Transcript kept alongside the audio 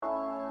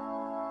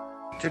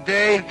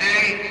Today,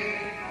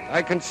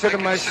 I consider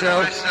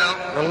myself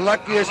the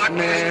luckiest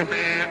man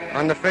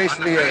on the face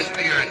of the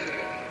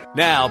earth.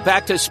 Now,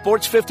 back to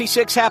Sports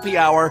 56 Happy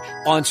Hour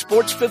on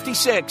Sports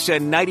 56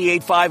 and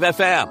 98.5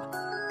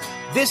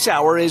 FM. This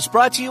hour is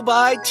brought to you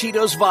by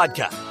Tito's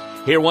Vodka.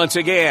 Here once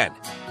again,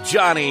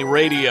 Johnny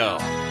Radio.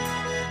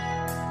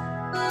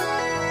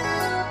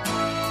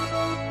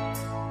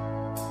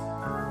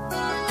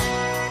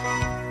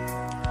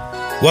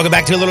 Welcome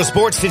back to a little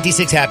Sports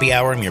 56 Happy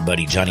Hour. I'm your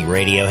buddy Johnny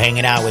Radio,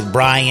 hanging out with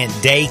Bryant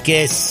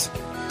Dacus.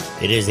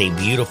 It is a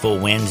beautiful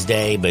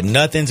Wednesday, but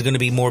nothing's going to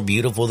be more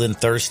beautiful than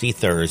Thirsty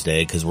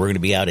Thursday because we're going to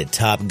be out at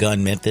Top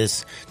Gun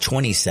Memphis,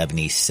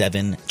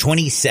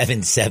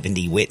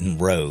 2770 Whitten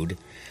Road.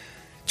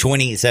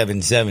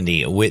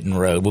 2770 Whitten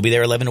Road. We'll be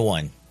there 11 to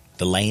 1.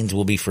 The lanes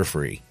will be for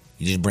free.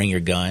 You just bring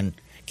your gun,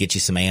 get you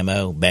some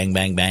ammo, bang,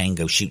 bang, bang,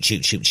 go shoot.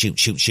 Plus,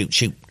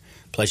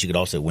 you could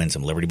also win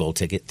some Liberty Bowl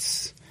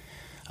tickets.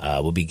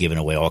 We'll be giving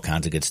away all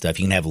kinds of good stuff.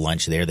 You can have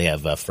lunch there. They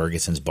have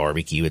Ferguson's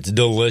barbecue. It's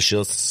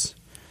delicious.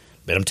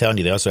 But I'm telling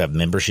you, they also have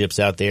memberships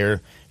out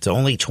there. It's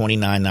only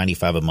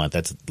 $29.95 a month.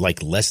 That's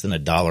like less than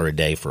 $1 a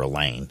day for a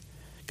lane.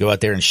 Go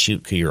out there and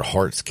shoot to your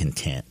heart's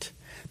content.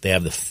 They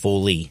have the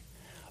fully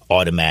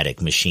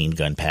automatic machine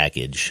gun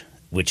package,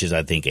 which is,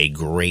 I think, a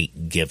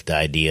great gift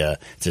idea.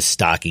 It's a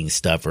stocking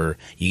stuffer.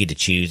 You get to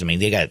choose. I mean,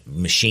 they got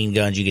machine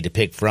guns you get to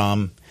pick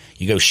from.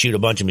 You go shoot a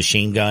bunch of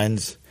machine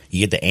guns. You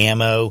get the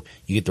ammo,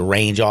 you get the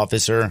range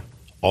officer,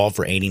 all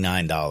for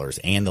 $89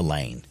 and the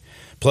lane.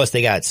 Plus,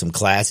 they got some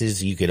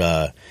classes. You could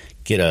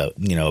get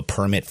a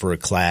permit for a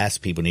class.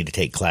 People need to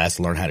take class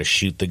to learn how to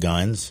shoot the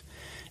guns.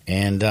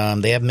 And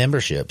they have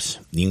memberships.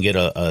 You can get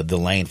the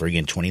lane for,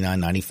 again,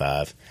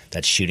 $29.95.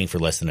 That's shooting for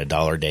less than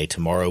 $1 a day.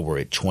 Tomorrow we're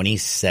at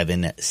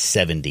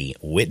 2770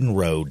 Whitten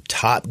Road,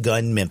 Top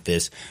Gun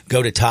Memphis.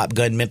 Go to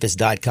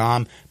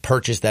TopGunMemphis.com.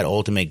 Purchase that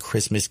ultimate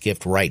Christmas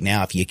gift right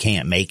now if you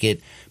can't make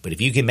it. But if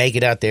you can make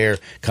it out there,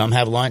 come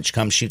have lunch,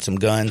 come shoot some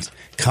guns,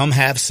 come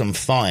have some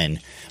fun.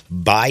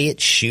 Buy it,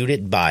 shoot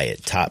it, buy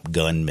it. Top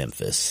Gun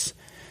Memphis.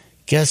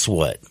 Guess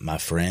what, my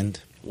friend?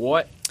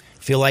 What?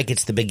 Feel like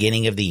it's the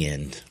beginning of the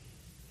end.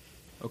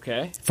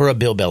 Okay. For a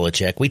Bill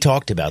Belichick. We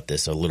talked about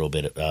this a little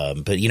bit,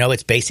 but,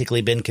 it's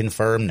basically been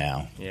confirmed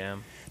now. Yeah.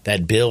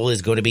 That Bill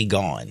is going to be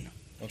gone.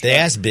 Okay. They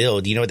asked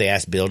Bill, do you know what they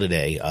asked Bill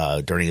today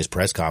during his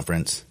press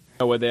conference?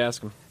 Oh, what did they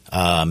ask him?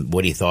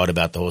 What he thought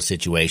about the whole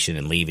situation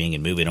and leaving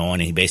and moving on,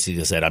 and he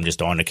basically said, I'm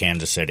just on to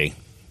Kansas City.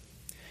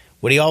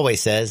 What he always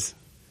says,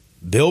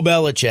 Bill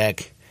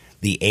Belichick,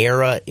 the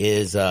era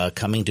is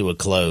coming to a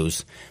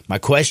close. My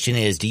question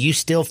is, do you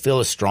still feel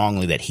as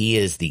strongly that he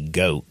is the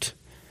GOAT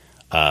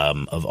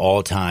of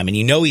all time? And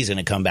he's going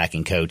to come back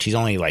and coach. He's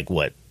only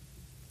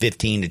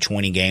 15 to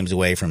 20 games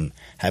away from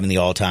having the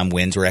all-time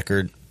wins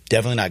record.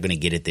 Definitely not going to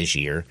get it this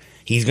year.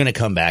 He's going to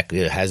come back.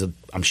 It has,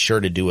 I'm sure,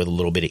 to do with a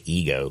little bit of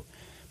ego.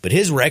 But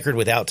his record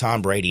without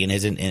Tom Brady in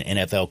his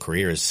NFL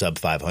career is sub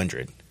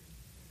 500.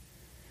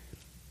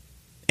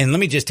 And let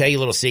me just tell you a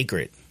little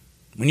secret.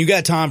 When you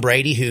got Tom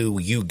Brady,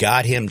 who you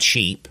got him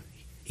cheap,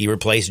 he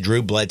replaced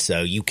Drew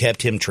Bledsoe, you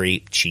kept him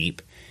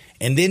cheap.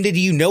 And then did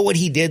you know what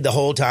he did the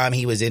whole time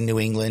he was in New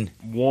England?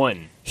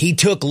 Won. He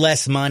took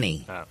less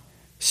money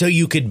so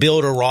you could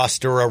build a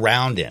roster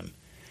around him.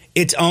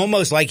 It's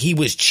almost like he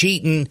was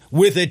cheating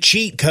with a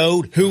cheat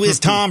code who is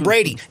Tom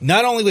Brady.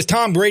 Not only was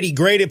Tom Brady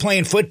great at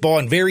playing football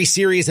and very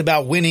serious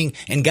about winning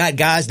and got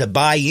guys to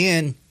buy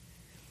in,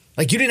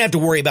 you didn't have to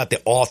worry about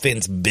the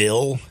offense,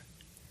 Bill,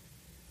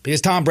 because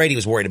Tom Brady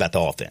was worried about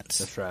the offense.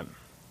 That's right.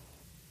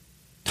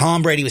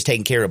 Tom Brady was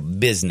taking care of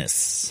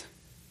business.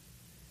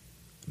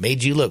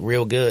 Made you look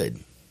real good.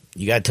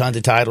 You got tons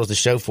of titles to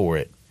show for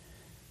it.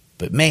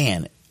 But,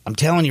 man, I'm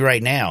telling you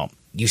right now,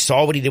 you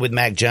saw what he did with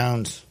Mac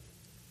Jones.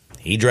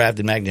 He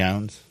drafted Mac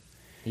Jones.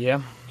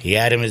 Yeah. He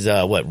had him as,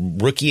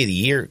 Rookie of the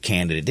Year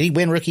candidate. Did he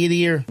win Rookie of the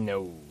Year?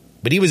 No.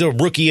 But he was a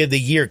Rookie of the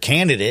Year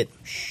candidate.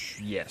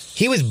 Yes.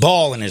 He was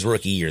balling his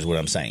rookie year is what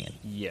I'm saying.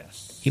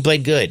 Yes. He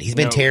played good. He's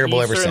been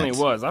terrible ever since. He certainly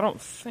was. I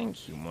don't think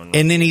he won.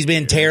 And then he's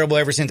been terrible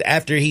ever since.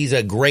 After he's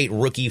a great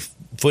rookie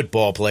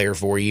football player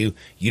for you,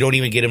 you don't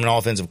even get him an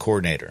offensive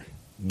coordinator.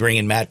 Bring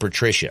in Matt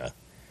Patricia.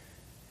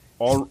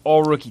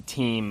 All rookie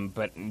team,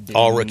 but did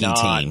all rookie not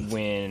team.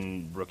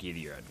 Win Rookie of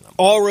the Year.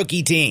 All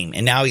rookie team,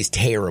 and now he's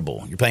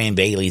terrible. You're playing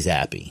Bailey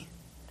Zappi.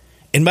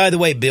 And by the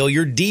way, Bill,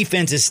 your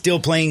defense is still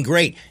playing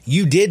great.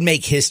 You did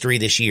make history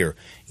this year.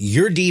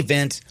 Your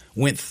defense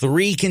went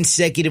 3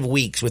 consecutive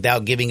weeks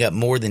without giving up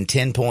more than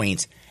 10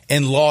 points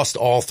and lost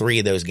all 3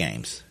 of those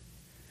games.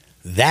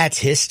 That's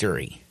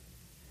history.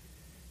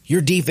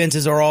 Your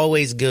defenses are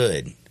always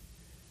good.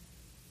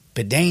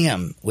 But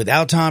damn,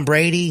 without Tom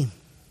Brady,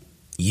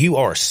 you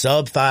are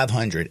sub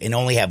 500 and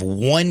only have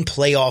 1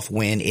 playoff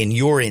win in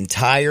your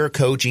entire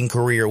coaching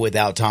career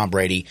without Tom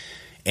Brady.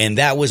 And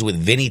that was with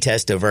Vinny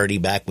Testaverde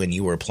back when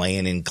you were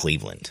playing in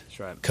Cleveland. That's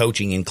right.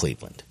 Coaching in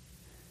Cleveland.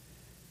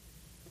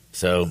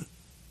 So,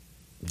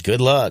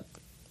 good luck.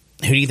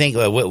 Who do you think,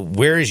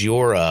 where is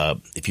your,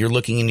 if you're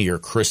looking into your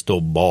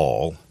crystal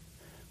ball,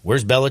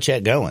 where's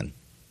Belichick going?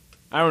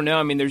 I don't know.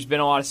 I mean, there's been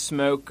a lot of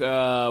smoke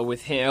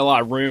with him, a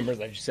lot of rumors.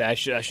 I should say. I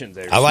shouldn't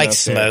say. I like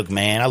smoke,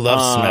 man. I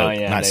love smoke.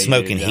 Yeah, not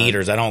smoking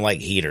heaters. I don't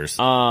like heaters.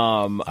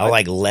 I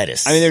like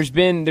lettuce. I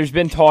mean, there's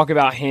been talk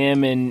about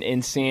him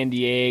in San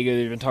Diego.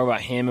 There's been talk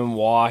about him in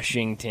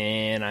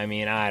Washington. I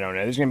mean, I don't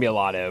know. There's going to be a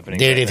lot of openings.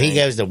 Dude, if he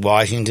goes to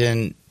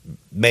Washington,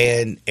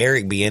 man,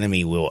 Eric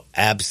Bieniemy will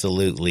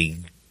absolutely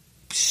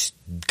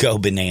go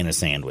banana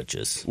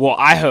sandwiches. Well,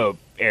 I hope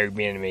Eric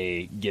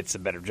Bieniemy gets a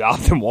better job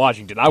than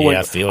Washington. I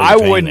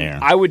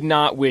would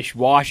not wish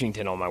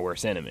Washington on my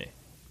worst enemy.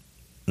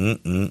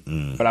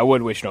 But I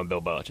would wish it on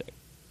Bill Belichick.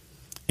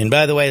 And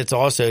by the way, it's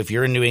also, if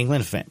you're a New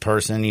England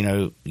person,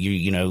 you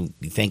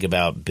think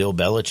about Bill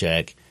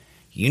Belichick.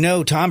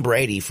 Tom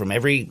Brady, from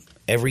every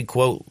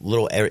quote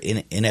little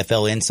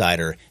NFL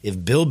insider,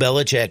 if Bill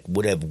Belichick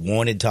would have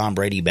wanted Tom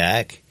Brady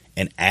back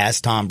and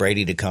asked Tom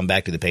Brady to come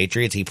back to the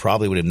Patriots, he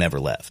probably would have never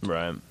left.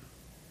 Right.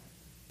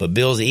 But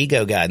Bill's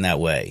ego got in that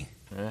way.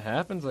 It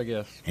happens, I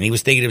guess. And he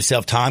was thinking to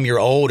himself, Tom, you're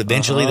old.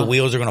 Eventually the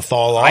wheels are going to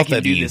fall off of you.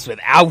 I can do this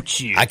without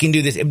you. I can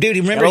do this. Dude,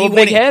 remember,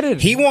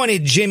 he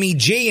wanted Jimmy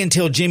G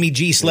until Jimmy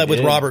G slept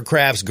with Robert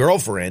Kraft's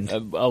girlfriend.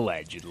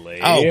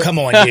 Allegedly. Oh, come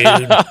on,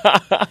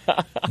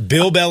 dude.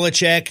 Bill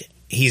Belichick,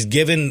 he's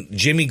given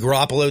Jimmy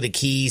Garoppolo the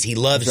keys. He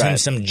loves him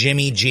some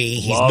Jimmy G.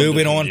 He's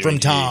moving on from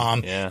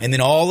Tom. Yeah. And then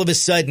all of a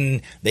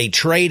sudden, they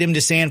trade him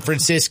to San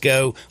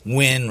Francisco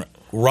when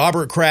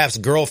Robert Kraft's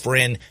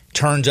girlfriend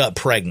turns up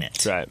pregnant.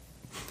 That's right.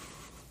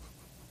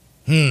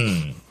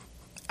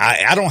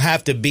 I don't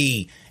have to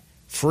be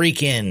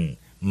freaking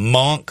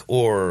Monk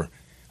or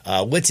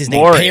what's his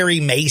name? Perry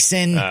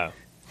Mason.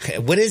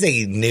 What is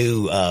a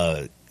new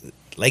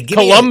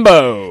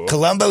Columbo?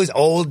 Columbo's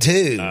old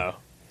too.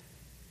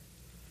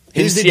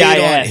 Who's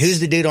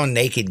the dude on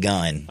Naked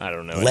Gun? I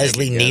don't know.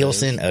 Leslie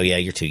Nielsen. Oh yeah,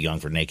 you're too young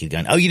for Naked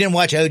Gun. Oh, you didn't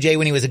watch OJ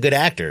when he was a good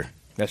actor.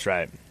 That's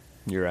right.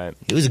 You're right.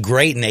 He was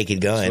great in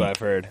Naked Gun. That's what I've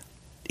heard.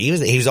 He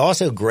was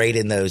also great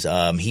in those.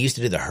 He used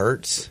to do the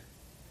Hertz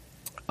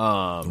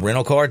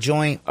rental car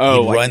joint.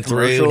 Oh, he'd run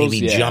through and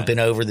he'd be yeah. jumping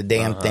over the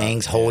damn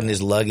things, holding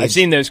his luggage. I've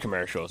seen those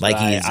commercials. Like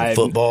he's in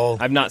football.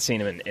 I've not seen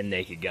him in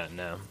Naked Gun.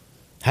 No.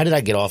 How did I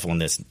get off on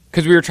this?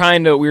 Because we were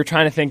trying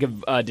to think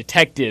of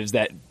detectives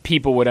that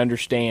people would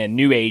understand,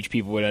 new age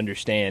people would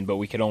understand, but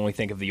we could only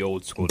think of the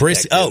old school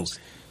detectives.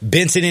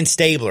 Benson and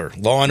Stabler,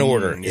 Law and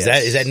Order.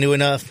 Yes. Is that new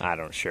enough? I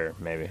don't sure,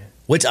 maybe.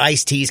 What's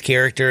Ice-T's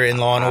character in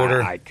Law and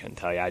Order? I couldn't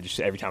tell you. I just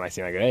every time I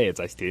see him, I go, "Hey, it's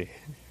Ice-T."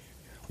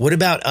 What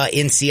about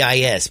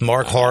NCIS?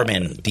 Mark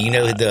Harmon. Do you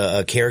know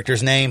the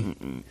character's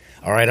name?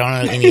 All right, I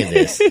don't know any of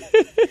this.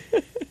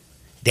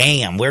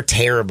 Damn, we're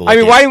terrible. I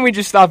mean, why didn't we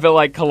just stop at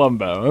like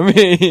Columbo? I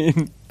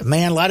mean,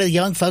 man, a lot of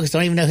young folks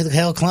don't even know who the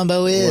hell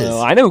Columbo is.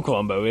 Well, I know who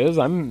Columbo is.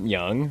 I'm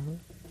young.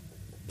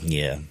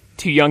 Yeah.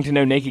 Too young to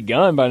know Naked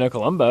Gun, but I know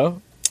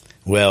Columbo.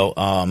 Well,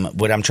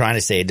 what I'm trying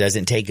to say, it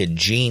doesn't take a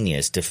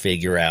genius to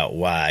figure out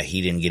why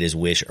he didn't get his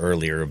wish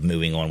earlier of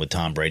moving on with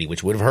Tom Brady,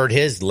 which would have hurt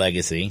his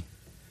legacy.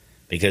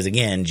 Because,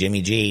 again,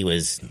 Jimmy G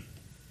was...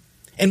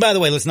 And by the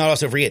way, let's not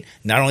also forget,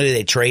 not only did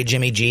they trade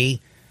Jimmy G,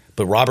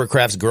 but Robert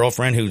Kraft's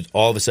girlfriend, who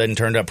all of a sudden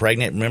turned up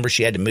pregnant, remember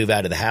she had to move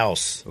out of the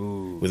house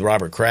with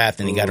Robert Kraft,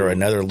 and he got her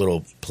another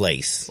little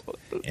place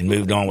and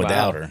moved on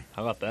without her.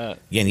 How about that?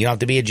 Again, you don't have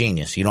to be a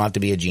genius. You don't have to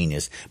be a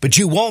genius. But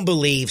you won't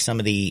believe some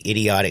of the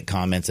idiotic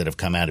comments that have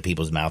come out of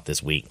people's mouth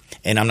this week.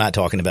 And I'm not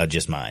talking about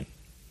just mine.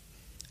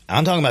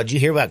 I'm talking about, did you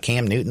hear about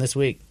Cam Newton this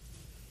week?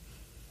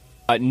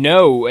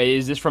 No.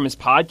 Is this from his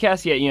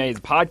podcast? Yeah, he has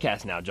a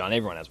podcast now, John.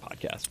 Everyone has a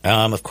podcast.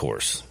 Of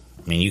course.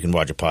 I mean, you can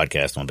watch a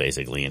podcast on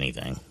basically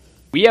anything.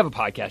 We have a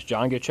podcast,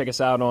 John. Go check us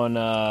out on...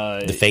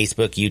 the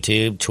Facebook,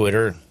 YouTube,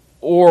 Twitter.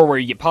 Or where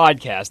you get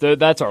podcasts.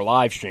 That's our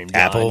live stream,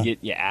 John. Apple.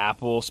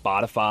 Apple,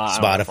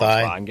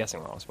 Spotify. I'm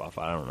guessing we're on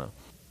Spotify. I don't know.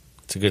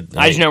 It's a good...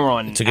 I just know we're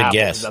on It's a good Apple,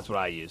 guess. That's what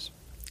I use.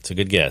 It's a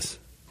good guess.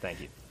 Thank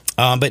you.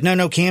 But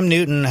no, Cam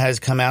Newton has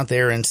come out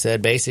there and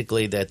said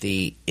basically that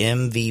the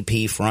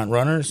MVP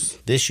frontrunners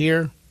this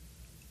year,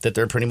 that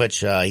they're pretty much,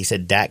 he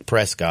said Dak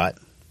Prescott.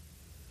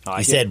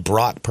 He said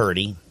Brock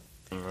Purdy.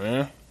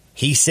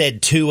 He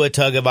said Tua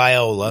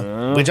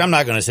Tagovailoa, which I'm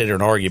not going to sit here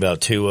and argue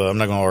about Tua. I'm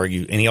not going to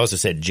argue. And he also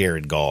said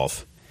Jared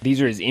Goff. These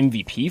are his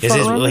MVP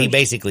frontrunners? Well, he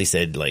basically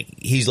said,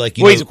 he's like,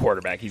 he's a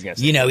quarterback. He's going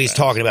to say he's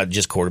talking about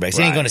just quarterbacks.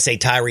 He ain't going to say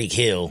Tyreek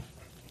Hill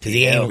because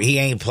he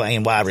ain't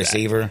playing wide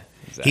receiver.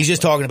 Exactly. He's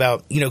just talking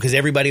about, because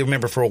everybody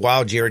remember for a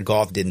while Jared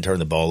Goff didn't turn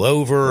the ball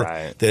over.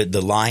 Right.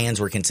 The Lions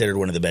were considered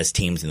one of the best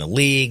teams in the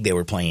league. They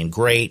were playing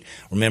great.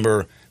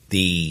 Remember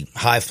the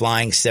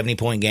high-flying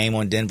 70-point game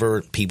on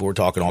Denver? People were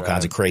talking all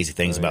kinds of crazy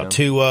things about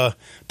Tua.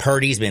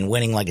 Purdy's been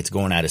winning like it's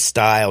going out of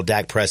style.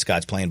 Dak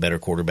Prescott's playing better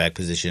quarterback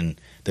position.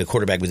 The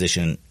quarterback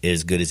position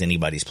is good as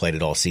anybody's played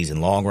it all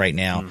season long right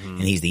now, and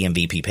he's the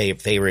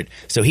MVP favorite.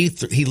 So he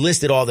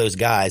listed all those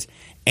guys,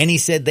 and he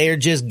said they're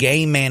just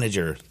game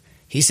manager.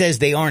 He says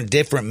they aren't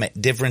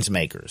difference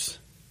makers.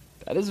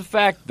 That is a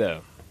fact,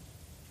 though.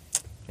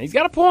 He's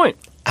got a point.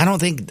 I don't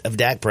think of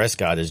Dak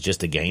Prescott as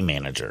just a game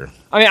manager.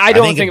 I mean, I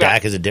don't think of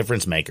Dak as a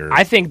difference maker.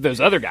 I think those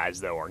other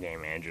guys, though, are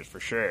game managers for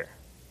sure.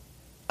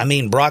 I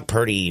mean, Brock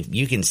Purdy,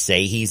 you can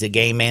say he's a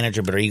game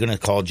manager, but are you going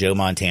to call Joe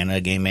Montana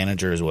a game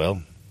manager as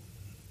well?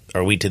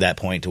 Are we to that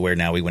point to where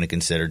now we want to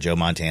consider Joe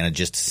Montana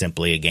just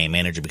simply a game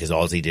manager because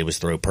all he did was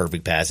throw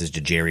perfect passes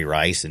to Jerry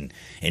Rice and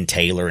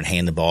Taylor and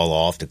hand the ball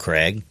off to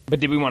Craig? But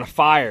did we want to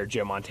fire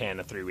Joe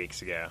Montana 3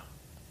 weeks ago?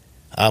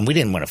 We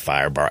didn't want to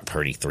fire Brock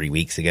Purdy 3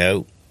 weeks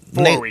ago.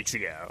 4 weeks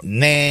ago.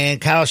 Nah,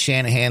 Kyle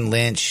Shanahan,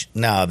 Lynch.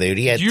 No, dude,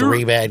 he had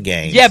 3 bad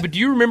games. Yeah, but do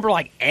you remember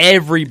like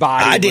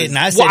everybody? I didn't.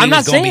 I said he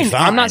was going to be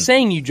fine. I'm not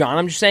saying you, John.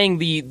 I'm just saying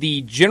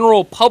the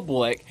general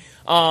public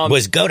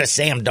was go to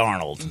Sam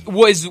Darnold.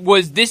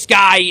 Was this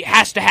guy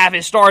has to have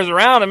his stars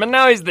around him, and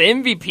now he's the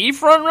MVP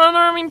front runner?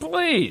 I mean,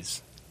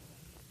 please.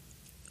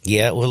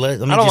 Yeah, well,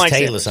 let me just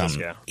tell you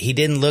something. He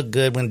didn't look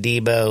good when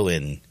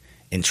Debo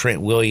and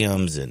Trent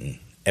Williams and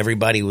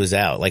everybody was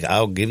out. Like,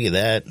 I'll give you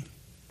that.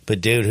 But,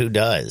 dude, who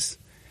does?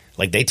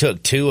 Like, they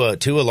took Tua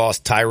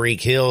lost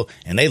Tyreek Hill,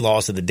 and they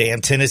lost to the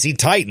damn Tennessee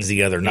Titans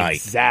the other night.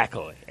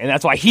 Exactly. And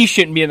that's why he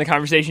shouldn't be in the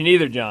conversation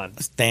either, John.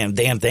 This damn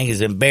thing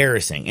is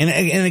embarrassing.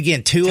 And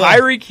again, Tua...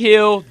 Tyreek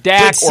Hill,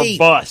 Dak, or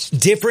bust.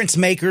 Difference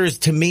makers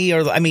to me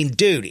are... I mean,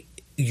 dude,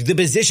 the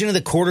position of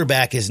the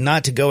quarterback is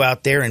not to go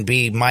out there and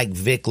be Mike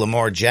Vick,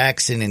 Lamar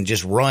Jackson, and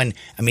just run.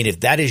 I mean,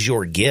 if that is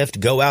your gift,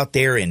 go out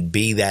there and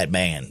be that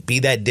man. Be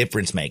that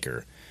difference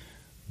maker.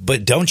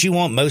 But don't you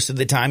want most of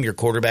the time your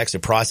quarterbacks to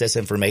process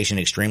information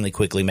extremely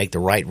quickly, make the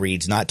right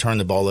reads, not turn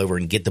the ball over,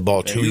 and get the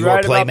ball to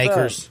your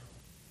playmakers?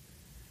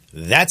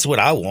 That's what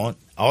I want.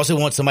 I also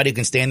want somebody who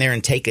can stand there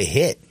and take a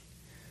hit,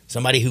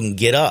 somebody who can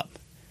get up.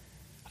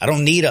 I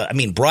don't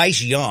need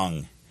Bryce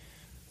Young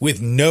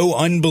with no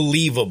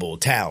unbelievable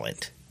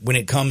talent when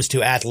it comes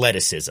to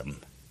athleticism.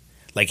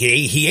 Like,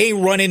 he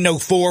ain't running no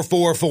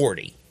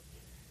 4.40.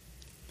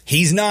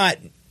 He's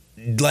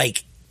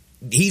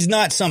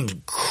not some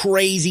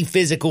crazy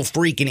physical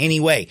freak in any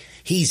way.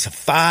 He's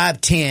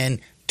 5'10",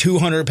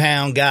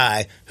 200-pound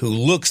guy who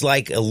looks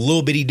like a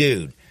little bitty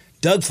dude.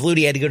 Doug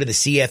Flutie had to go to the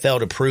CFL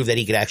to prove that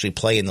he could actually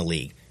play in the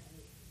league.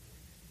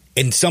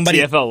 And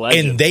CFL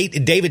legend. And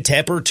David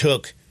Tepper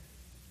took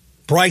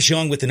Bryce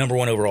Young with the number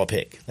 1 overall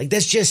pick. Like,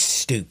 that's just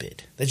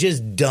stupid. That's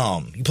just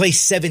dumb. You play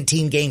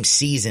 17-game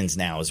seasons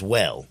now as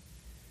well.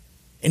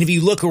 And if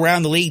you look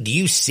around the league, do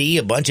you see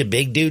a bunch of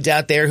big dudes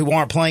out there who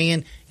aren't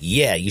playing?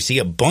 Yeah, you see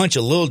a bunch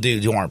of little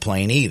dudes who aren't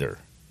playing either.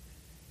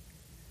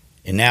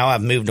 And now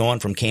I've moved on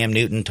from Cam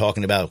Newton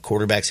talking about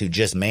quarterbacks who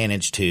just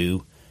managed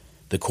to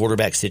the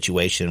quarterback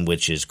situation,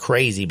 which is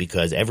crazy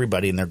because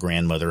everybody and their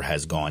grandmother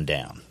has gone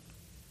down.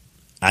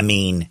 I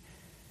mean,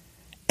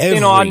 a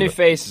lot of new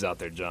faces out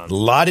there, John. A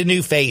lot of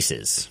new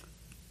faces.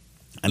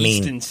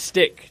 Easton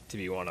Stick to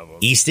be one of them.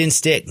 Easton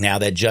Stick. Now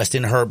that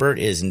Justin Herbert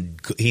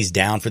he's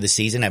down for the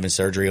season, having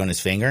surgery on his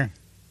finger.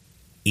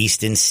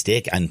 Easton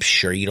Stick. I'm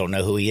sure you don't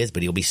know who he is,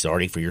 but he'll be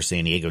starting for your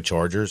San Diego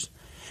Chargers.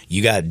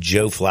 You got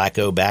Joe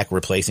Flacco back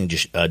replacing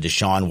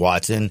Deshaun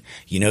Watson.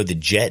 You know the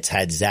Jets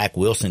had Zach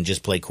Wilson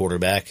just play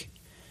quarterback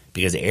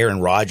because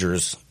Aaron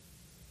Rodgers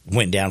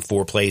went down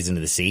 4 plays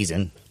into the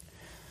season.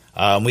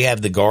 We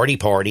have the Gardy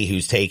Party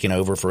who's taken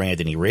over for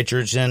Anthony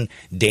Richardson.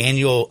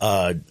 Tommy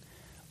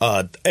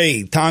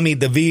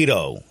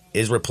DeVito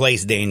is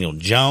replaced Daniel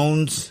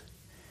Jones.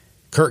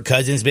 Kirk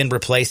Cousins been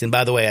replaced. And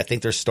by the way, I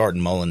think they're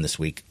starting Mullen this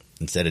week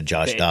instead of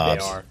Josh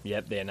Dobbs. They are.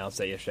 Yep, they announced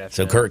that yesterday.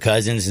 So Kirk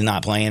Cousins is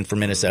not playing for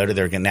Minnesota.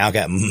 They're now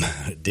got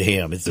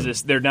damn.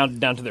 They're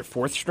down to their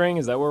 4th string.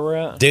 Is that where we're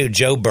at? Dude,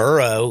 Joe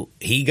Burrow,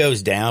 he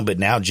goes down, but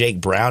now Jake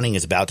Browning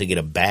is about to get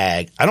a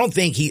bag. I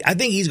think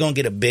he's going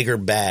to get a bigger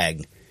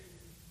bag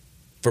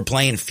for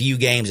playing few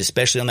games,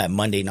 especially on that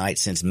Monday night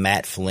since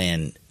Matt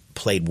Flynn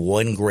played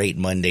one great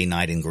Monday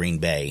night in Green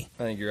Bay.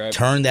 I think you're right.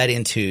 Turned that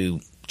into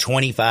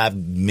 $25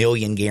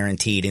 million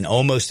guaranteed and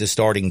almost a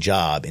starting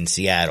job in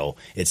Seattle,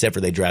 except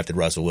for they drafted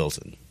Russell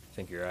Wilson. I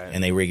think you're right.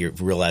 And they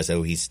realized,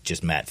 he's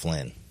just Matt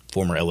Flynn,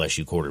 former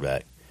LSU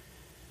quarterback.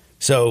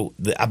 So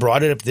I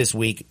brought it up this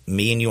week,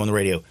 me and you on the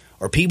radio.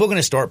 Are people going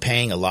to start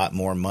paying a lot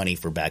more money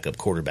for backup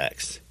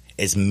quarterbacks,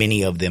 as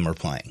many of them are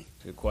playing?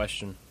 Good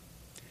question.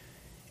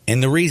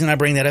 And the reason I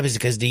bring that up is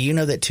because do you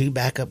know that 2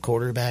 backup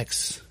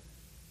quarterbacks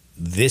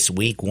this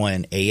week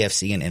won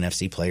AFC and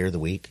NFC Player of the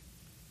Week?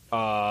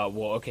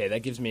 Well, okay, that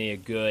gives me a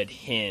good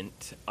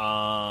hint.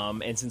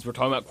 And since we're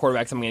talking about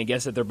quarterbacks, I'm going to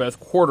guess that they're both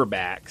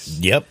quarterbacks.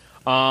 Yep.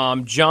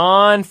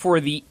 John, for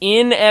the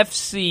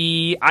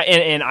NFC,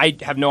 and I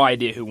have no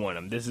idea who won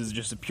them. This is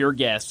just a pure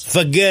guess.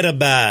 Forget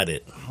about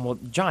it. Well,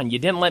 John, you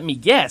didn't let me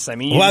guess. I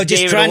mean, I was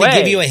just trying to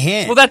give you a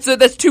hint. Well,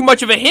 that's too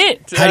much of a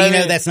hint. How do you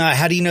know that's not?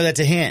 How do you know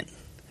that's a hint?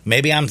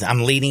 Maybe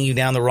I'm leading you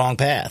down the wrong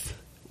path.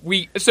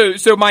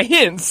 So my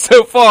hints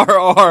so far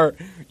are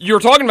you're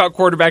talking about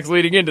quarterbacks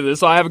leading into this,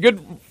 so I have a good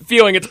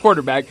feeling it's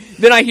quarterback.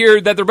 Then I hear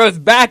that they're both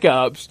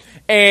backups,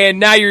 and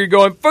now you're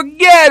going,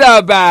 forget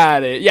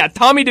about it. Yeah,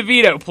 Tommy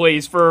DeVito,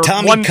 please, for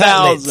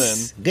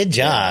 $1,000. Good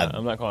job. Yeah,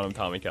 I'm not calling him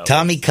Tommy Cutlets.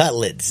 Tommy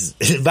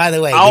Cutlets. By the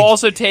way, I'll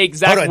also take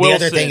Zach Wilson. The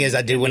other thing is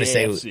I do want to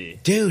say,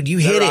 dude, you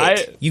hit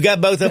it. You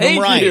got both of them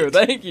right.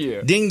 Thank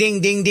you. Ding,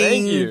 ding, ding, ding.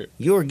 Thank you.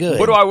 You're good.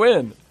 What do I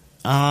win?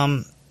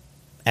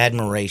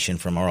 Admiration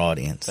from our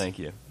audience. Thank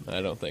you.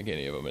 I don't think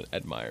any of them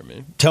admire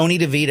me. Tony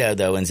DeVito,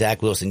 though, and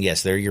Zach Wilson,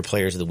 yes, they're your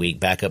players of the week.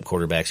 Backup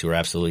quarterbacks who are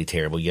absolutely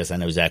terrible. Yes, I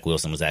know Zach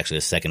Wilson was actually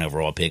a second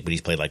overall pick, but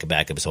he's played like a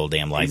backup his whole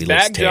damn life. He's he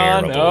looks back,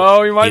 John. terrible.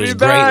 Oh, he might be was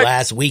back. Great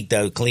last week,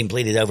 though.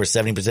 Completed over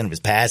 70% of his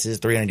passes,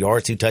 300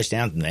 yards, 2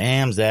 touchdowns.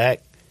 Damn,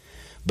 Zach.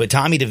 But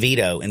Tommy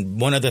DeVito, and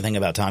one other thing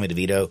about Tommy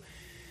DeVito,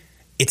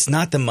 it's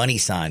not the money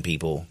sign,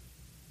 people.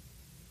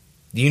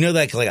 You know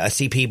that, like I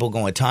see people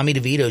going, Tommy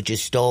DeVito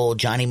just stole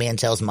Johnny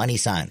Manziel's money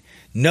sign.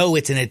 No,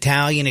 it's an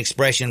Italian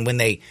expression when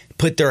they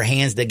put their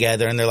hands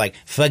together and they're like,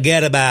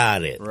 forget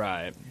about it.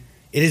 Right.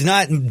 It is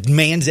not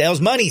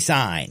Manziel's money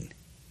sign.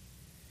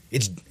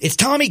 It's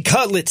Tommy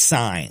Cutlet's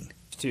sign.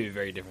 It's two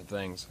very different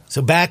things.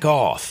 So back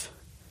off.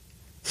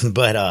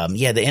 But,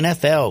 yeah, the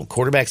NFL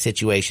quarterback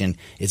situation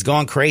is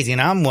gone crazy. And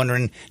I'm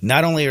wondering,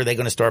 not only are they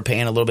going to start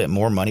paying a little bit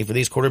more money for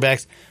these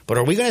quarterbacks, but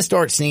are we going to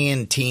start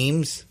seeing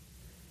teams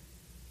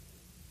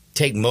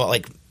take more,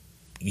 like,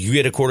 you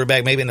get a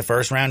quarterback maybe in the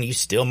first round, you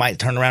still might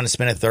turn around and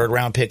spend a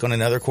third-round pick on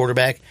another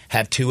quarterback,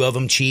 have 2 of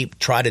them cheap,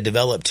 try to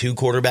develop 2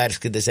 quarterbacks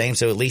get the same,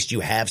 so at least you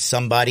have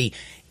somebody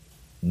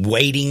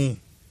waiting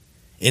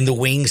in the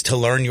wings to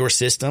learn your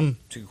system?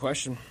 It's a good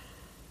question.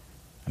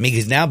 I mean,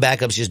 because now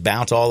backups just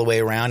bounce all the way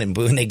around, and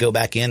when they go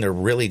back in, they're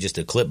really just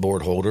a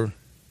clipboard holder.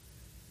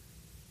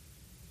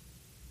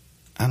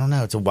 I don't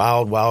know. It's a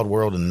wild, wild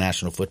world in the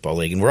National Football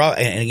League. And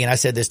and again, I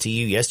said this to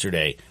you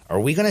yesterday. Are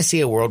we going to see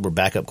a world where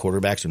backup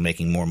quarterbacks are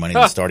making more money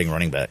than starting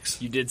running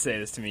backs? You did say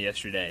this to me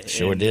yesterday.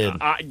 Sure did.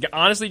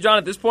 Honestly, John,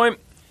 at this point,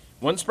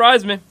 wouldn't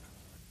surprise me.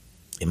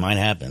 It might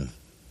happen.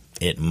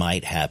 It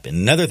might happen.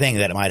 Another thing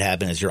that might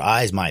happen is your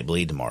eyes might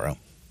bleed tomorrow.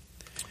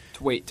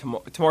 Wait,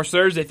 tomorrow's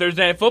Thursday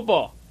Night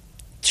Football.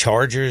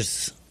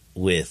 Chargers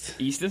with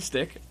Easton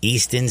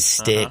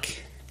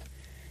Stick.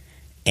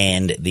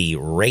 And the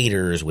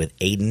Raiders with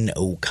Aiden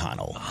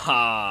O'Connell.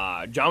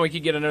 John, we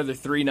could get another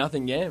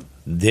 3-0 game.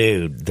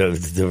 Dude,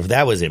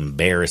 that was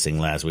embarrassing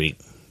last week.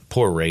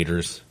 Poor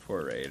Raiders.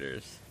 Poor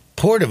Raiders.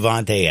 Poor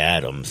Devontae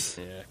Adams.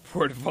 Yeah,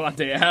 poor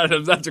Devontae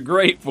Adams. That's a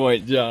great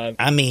point, John.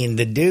 I mean,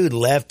 the dude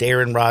left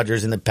Aaron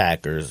Rodgers and the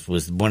Packers,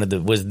 was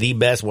the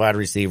best wide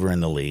receiver in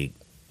the league.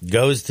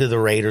 Goes to the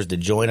Raiders to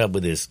join up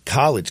with his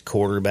college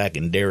quarterback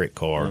and Derek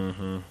Carr.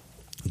 Mm-hmm.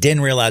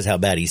 Didn't realize how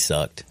bad he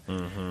sucked.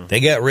 Mm-hmm.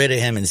 They got rid of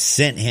him and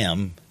sent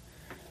him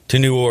to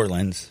New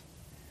Orleans.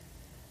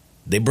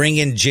 They bring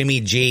in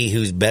Jimmy G,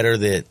 who's better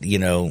than,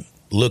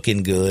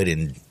 looking good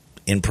and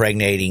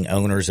impregnating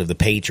owners of the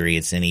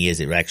Patriots than he is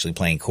at actually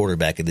playing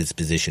quarterback at this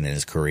position in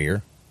his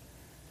career.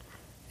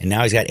 And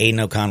now he's got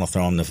Aiden O'Connell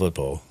throwing the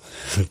football,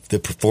 the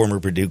former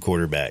Purdue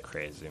quarterback.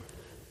 Crazy.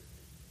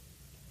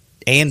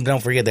 And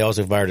don't forget, they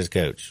also fired his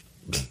coach,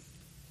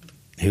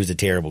 who's a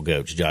terrible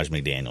coach, Josh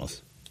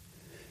McDaniels.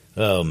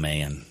 Oh,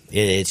 man.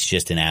 It's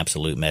just an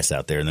absolute mess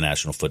out there in the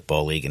National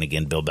Football League. And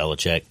again, Bill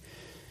Belichick,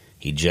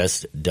 he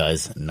just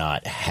does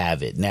not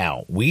have it.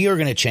 Now, we are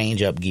going to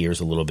change up gears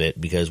a little bit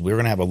because we're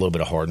going to have a little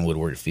bit of Hardinwood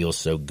where it feels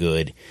so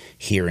good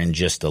here in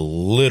just a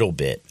little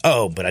bit.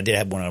 Oh, but I did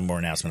have one more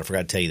announcement. I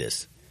forgot to tell you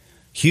this.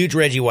 Huge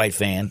Reggie White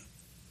fan.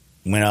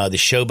 When the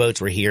Showboats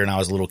were here and I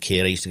was a little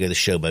kid, I used to go to the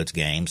Showboats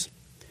games.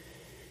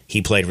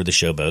 He played for the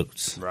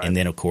Showboats. Right. And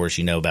then, of course,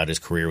 you know about his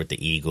career with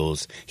the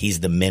Eagles. He's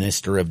the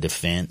Minister of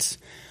Defense.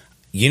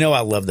 You know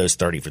I love those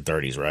 30 for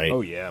 30s, right?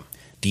 Oh, yeah.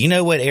 Do you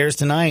know what airs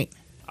tonight?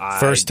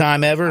 First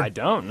time ever? I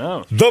don't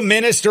know. The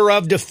Minister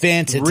of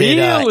Defense. It's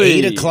really? At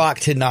 8 o'clock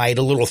tonight.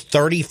 A little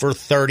 30 for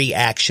 30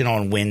 action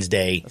on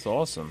Wednesday. That's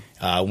awesome.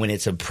 When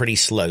it's a pretty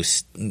slow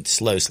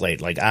slate.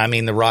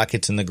 The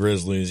Rockets and the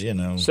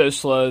Grizzlies, So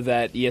slow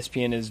that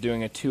ESPN is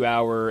doing a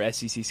 2-hour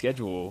SEC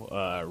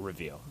schedule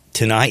reveal.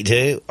 Tonight,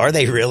 too? Are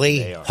they really?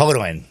 They are. Hold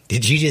on.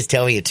 Did you just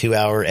tell me a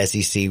 2-hour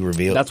SEC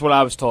reveal? That's what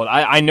I was told.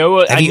 I knew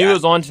it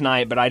was on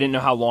tonight, but I didn't know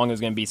how long it was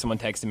going to be. Someone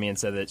texted me and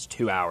said that it's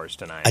 2 hours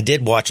tonight. I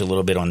did watch a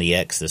little bit on the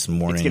X this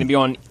morning. It's going to be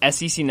on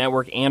SEC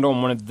Network and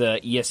on one of the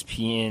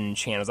ESPN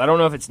channels. I don't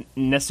know if it's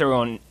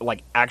necessarily on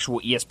actual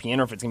ESPN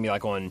or if it's going to be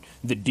on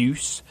The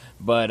Deuce,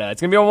 but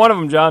it's going to be on one of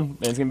them, John.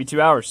 And it's going to be 2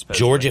 hours. Supposedly.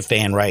 Georgia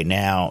fan right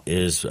now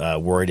is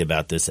worried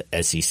about this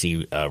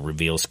SEC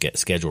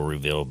schedule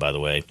reveal, by the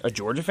way. A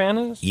Georgia fan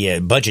is? Yeah,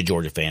 a bunch of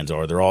Georgia fans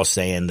are. They're all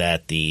saying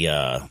that the...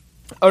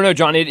 Oh, no,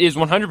 John, it is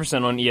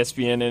 100% on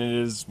ESPN, and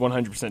it is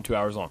 100% 2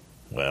 hours long.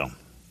 Well,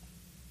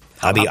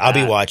 I'll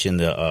be watching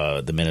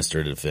the Minister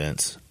of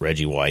Defense,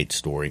 Reggie White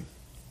story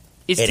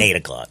at 8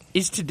 o'clock.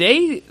 Is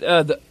today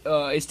the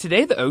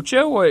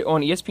Ocho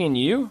on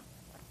ESPNU?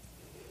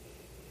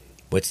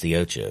 What's the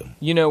Ocho?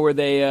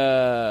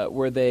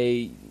 Where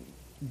they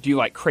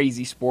do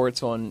crazy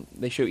sports on.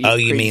 They show. Oh,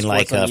 you mean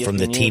from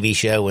the TV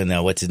show when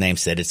what's his name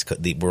said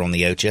we're on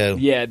the Ocho?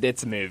 Yeah,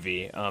 it's a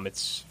movie.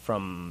 It's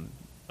from.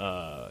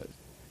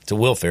 It's a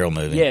Will Ferrell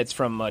movie. Yeah, it's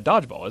from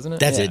Dodgeball, isn't it?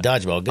 That's it,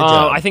 Dodgeball. Good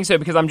job. I think so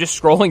because I'm just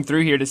scrolling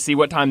through here to see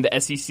what time the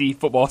SEC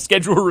football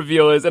schedule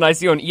reveal is, and I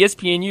see on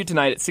ESPNU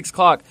tonight at 6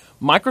 o'clock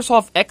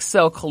Microsoft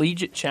Excel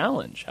Collegiate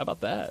Challenge. How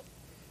about that?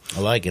 I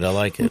like it.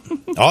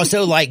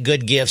 Also,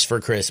 good gifts for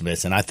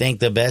Christmas, and I think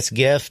the best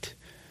gift,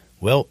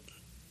 well,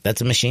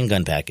 That's a machine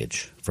gun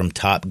package from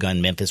Top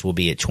Gun Memphis. We'll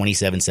be at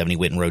 2770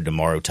 Witten Road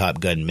tomorrow.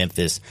 Top Gun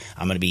Memphis.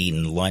 I'm going to be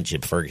eating lunch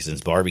at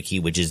Ferguson's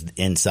Barbecue, which is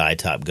inside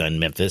Top Gun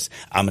Memphis.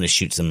 I'm going to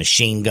shoot some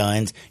machine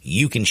guns.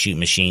 You can shoot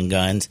machine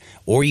guns,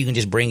 or you can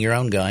just bring your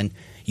own gun.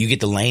 You get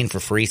the lane for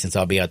free since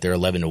I'll be out there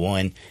 11 to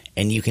 1,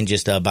 and you can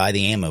just buy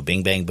the ammo.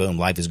 Bing, bang, boom.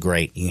 Life is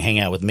great. You can hang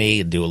out with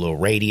me, do a little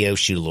radio,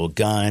 shoot a little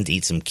guns,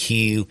 eat some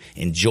Q,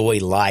 enjoy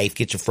life,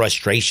 get your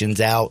frustrations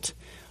out.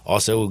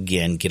 Also,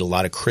 again, get a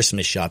lot of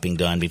Christmas shopping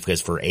done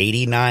because for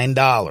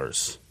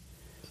 $89,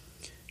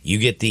 you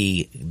get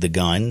the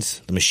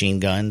guns, the machine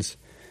guns.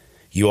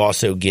 You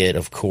also get,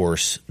 of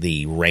course,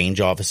 the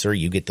range officer.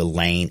 You get the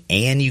lane,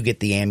 and you get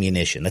the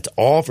ammunition. That's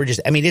all for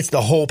it's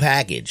the whole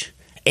package.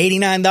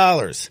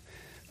 $89.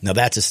 Now,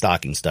 that's a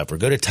stocking stuffer.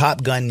 Go to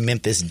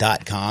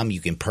TopGunMemphis.com.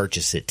 You can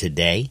purchase it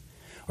today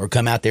or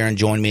come out there and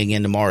join me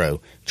again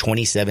tomorrow.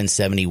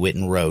 2770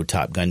 Witten Road,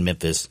 Top Gun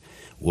Memphis.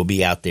 We'll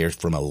be out there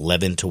from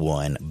 11 to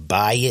 1.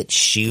 Buy it,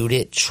 shoot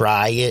it,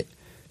 try it,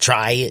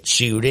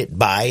 shoot it,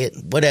 buy it,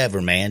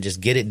 whatever, man. Just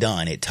get it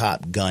done at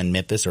Top Gun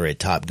Memphis or at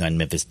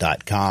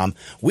TopGunMemphis.com.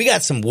 We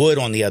got some wood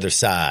on the other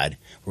side.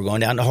 We're going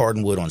down to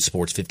Hardinwood on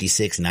Sports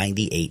 56,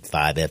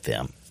 98.5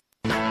 FM.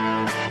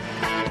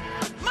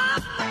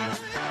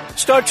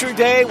 Start your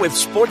day with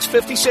Sports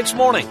 56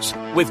 Mornings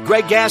with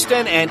Greg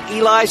Gaston and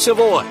Eli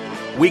Savoy.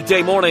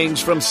 Weekday mornings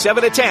from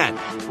 7 to 10,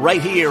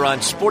 right here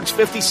on Sports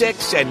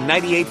 56 and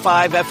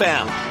 98.5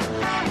 FM.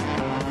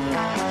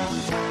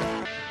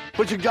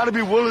 But you gotta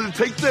be willing to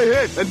take the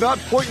hit and not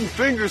pointing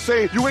fingers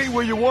saying you ain't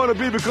where you want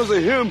to be because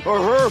of him or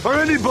her or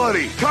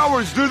anybody.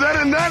 Cowards do that,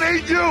 and that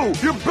ain't you.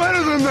 You're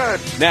better than that.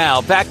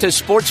 Now, back to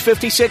Sports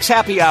 56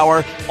 Happy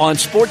Hour on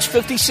Sports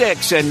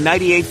 56 and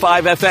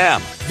 98.5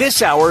 FM.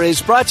 This hour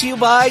is brought to you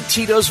by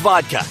Tito's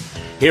Vodka.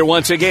 Here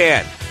once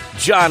again,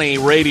 Johnny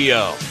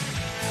Radio.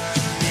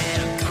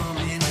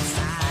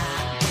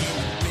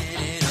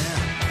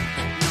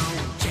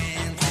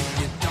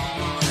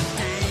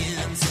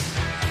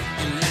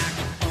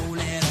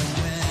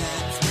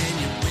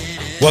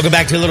 Welcome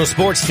back to a little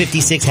Sports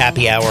 56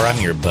 Happy Hour.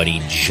 I'm your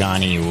buddy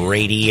Johnny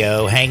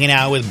Radio, hanging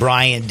out with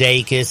Brian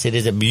Dacus. It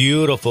is a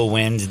beautiful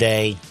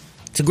Wednesday.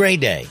 It's a great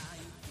day.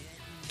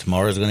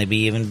 Tomorrow's going to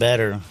be even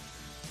better.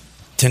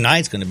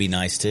 Tonight's going to be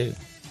nice, too.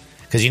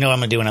 Because you know what I'm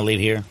going to do when I leave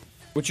here?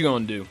 What you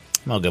going to do?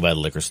 I'm going to go by the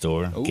liquor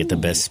store, get the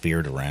best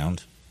spirit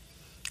around,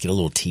 get a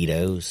little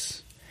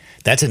Tito's.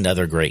 That's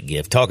another great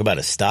gift. Talk about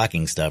a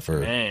stocking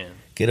stuffer. Man.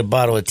 Get a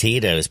bottle of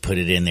Tito's, put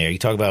it in there. You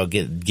talk about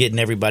getting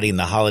everybody in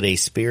the holiday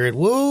spirit.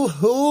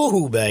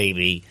 Woo-hoo,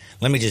 baby.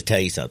 Let me just tell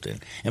you something.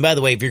 And by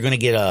the way, if you're going to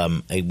get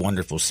a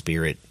wonderful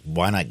spirit,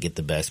 why not get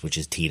the best, which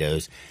is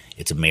Tito's?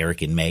 It's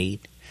American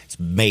made. It's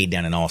made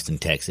down in Austin,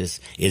 Texas.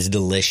 It's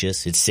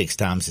delicious. It's 6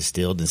 times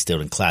distilled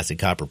in classic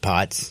copper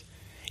pots.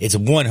 It's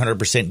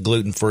 100%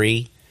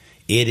 gluten-free.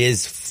 It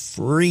is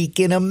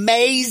freaking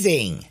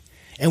amazing.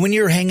 And when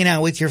you're hanging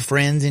out with your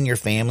friends and your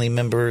family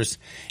members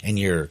and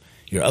you're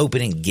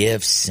opening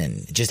gifts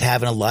and just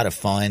having a lot of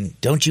fun,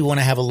 don't you want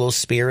to have a little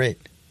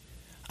spirit?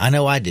 I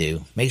know I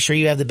do. Make sure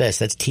you have the best.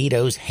 That's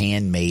Tito's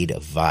Handmade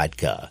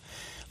Vodka.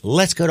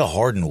 Let's go to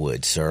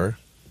Hardinwood, sir.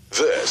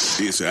 This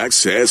is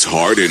Access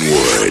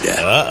Hardinwood.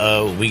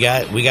 Uh-oh. We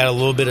got a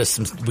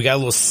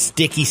little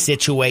sticky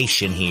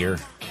situation here.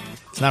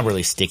 It's not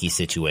really a sticky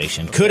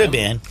situation. Could have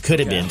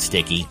been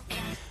sticky.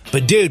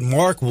 But dude,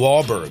 Mark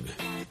Wahlberg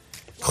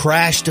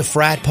crashed a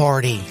frat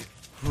party.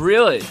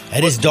 Really?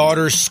 At his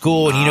daughter's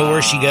school, and you know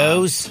where she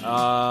goes?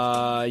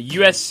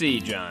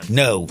 USC, John.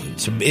 No.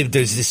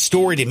 There's this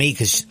story to me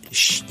because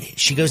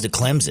she goes to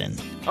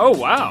Clemson. Oh,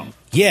 wow.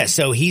 Yeah,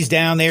 so he's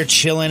down there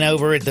chilling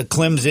over at the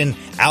Clemson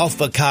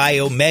Alpha Chi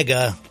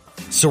Omega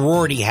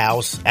sorority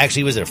house.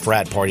 Actually, it was a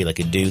frat party, like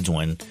a dude's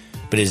one,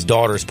 but his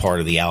daughter's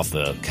part of the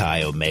Alpha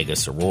Chi Omega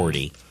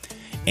sorority.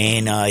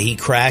 And he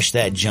crashed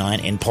that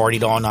joint and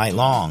partied all night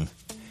long.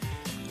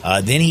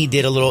 Then he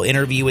did a little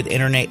interview with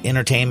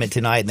Entertainment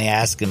Tonight, and they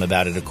asked him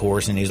about it, of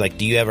course, and he was like,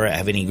 do you ever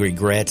have any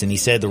regrets? And he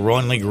said the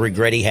only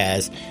regret he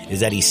has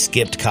is that he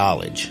skipped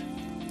college.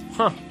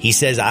 Huh. He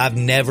says, I've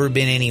never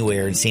been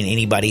anywhere and seen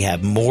anybody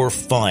have more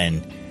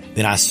fun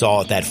than I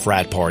saw at that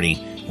frat party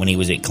when he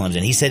was at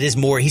Clemson. He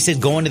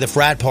said going to the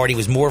frat party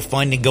was more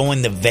fun than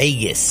going to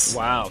Vegas.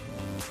 Wow.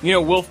 You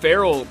know, Will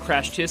Ferrell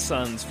crashed his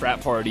son's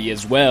frat party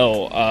as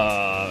well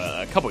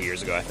a couple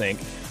years ago, I think.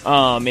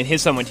 And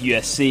his son went to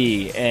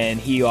USC, and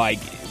he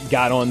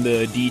got on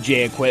the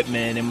DJ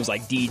equipment and was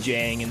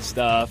DJing and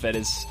stuff at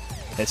his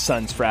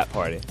son's frat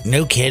party.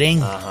 No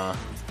kidding? Uh-huh.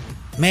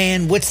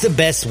 Man, what's the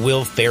best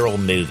Will Ferrell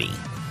movie?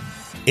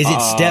 Is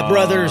it Step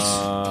Brothers?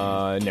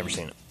 Never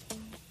seen it.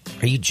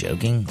 Are you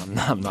joking?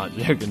 I'm not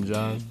joking,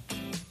 John.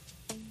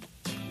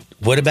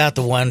 What about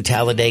the one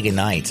Talladega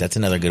Nights? That's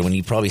another good one.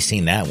 You've probably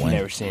seen that one.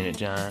 Never seen it,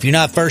 John. If you're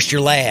not first, you're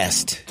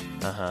last.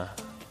 Uh-huh.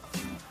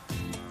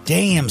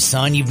 Damn,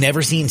 son, you've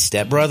never seen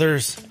Step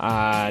Brothers?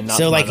 Not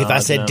so, if I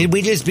said, did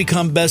we just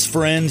become best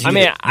friends? You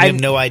have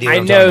no idea what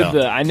I'm talking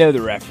about. I know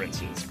the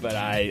references, but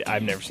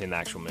I've never seen the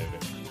actual movie.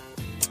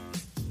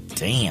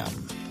 Damn.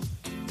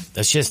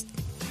 That's just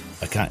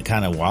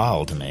kind of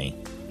wild to me.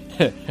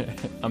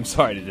 I'm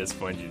sorry to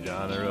disappoint you,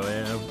 John. I really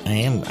am. I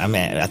am. I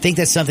mean, I think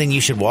that's something you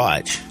should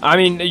watch. I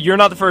mean, you're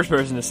not the first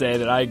person to say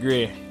that. I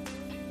agree.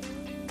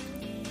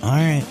 All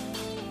right.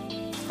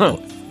 Huh.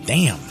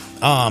 Damn.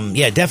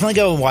 Yeah, definitely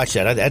go and watch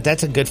that.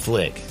 That's a good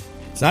flick.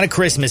 It's not a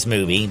Christmas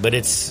movie, but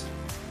it's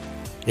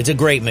a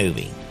great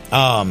movie.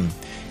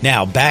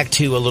 Now back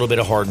to a little bit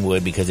of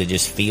Hardinwood because it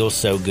just feels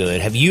so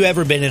good. Have you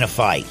ever been in a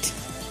fight?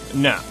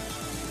 No.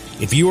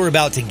 If you were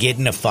about to get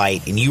in a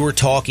fight and you were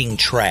talking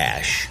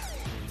trash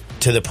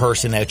to the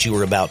person that you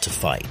were about to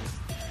fight,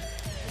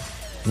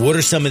 what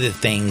are some of the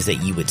things that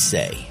you would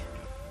say?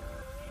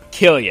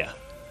 Kill you.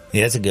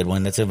 Yeah, that's a good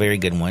one. That's a very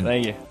good one.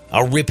 Thank you.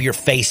 I'll rip your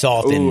face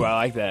off. Ooh, I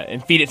like that.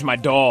 And feed it to my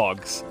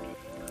dogs.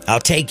 I'll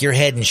take your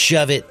head and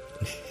shove it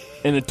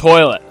in the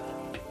toilet.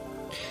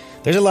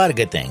 There's a lot of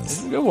good things.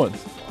 Those are good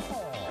ones.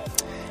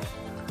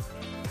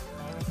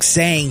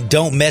 Saying,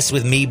 don't mess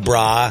with me,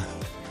 brah.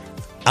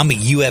 I'm a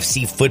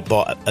UCF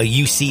football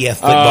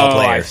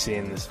player. I've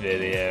seen this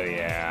video,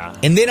 yeah.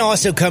 And then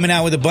also coming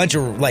out with a bunch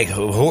of like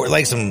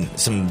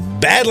some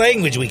bad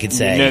language, we could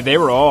say. No, they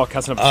were all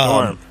cussing up a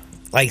storm.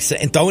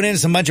 And throwing in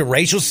some bunch of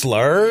racial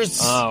slurs.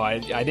 Oh, I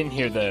didn't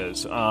hear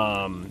those.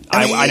 I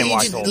didn't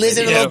watch the whole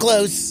listen video. a little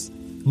close.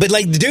 But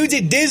like the dude's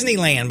at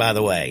Disneyland, by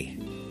the way.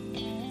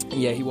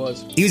 Yeah, he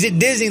was. He was at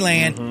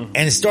Disneyland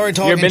and started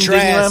talking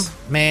trash.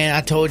 Man, I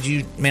told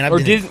you, man.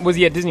 Was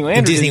he at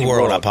Disneyland or Disney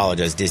World? I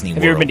apologize, Disney World.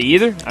 Have you ever been to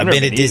either? I've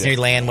been to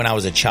Disneyland when I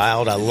was a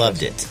child. I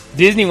loved it.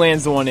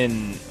 Disneyland's the one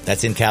in...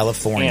 That's in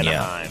California.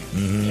 Anaheim.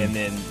 Mm-hmm. And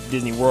then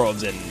Disney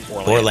World's in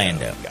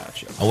Orlando.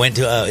 Gotcha. I went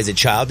to, as a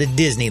child, at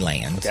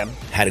Disneyland. Okay.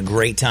 Had a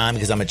great time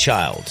because I'm a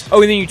child.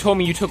 Oh, and then you told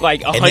me you took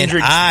like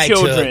 100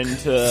 children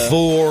to...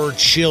 4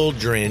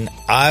 children.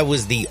 I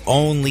was the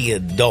only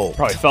adult.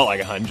 Probably felt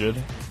like 100.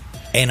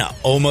 And I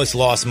almost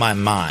lost my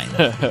mind.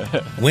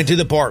 Went to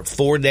the park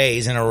 4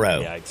 days in a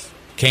row. Yikes.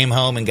 Came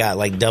home and got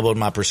like doubled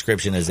my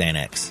prescription of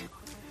Xanax.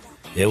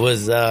 It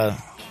was a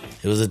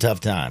tough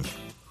time.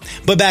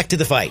 But back to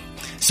the fight.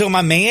 So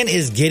my man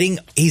he's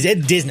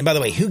at Disney. By the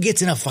way, who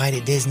gets in a fight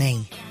at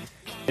Disney?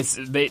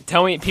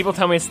 People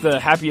tell me it's the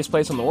happiest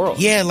place in the world.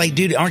 Yeah, like,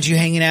 dude, aren't you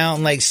hanging out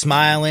and like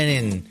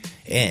smiling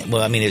and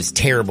well, I mean, it's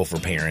terrible for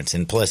parents,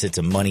 and plus it's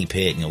a money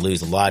pit, and you'll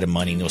lose a lot of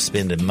money, and you'll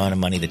spend a amount of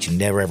money that you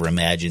never ever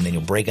imagined. Then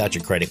you'll break out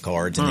your credit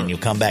cards, and then you'll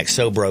come back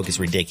so broke it's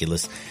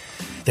ridiculous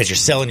that you're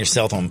selling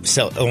yourself on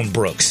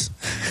Brooks.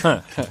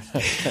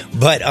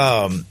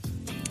 But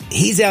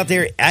he's out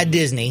there at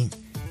Disney,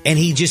 and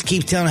he just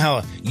keeps telling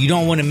how you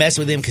don't want to mess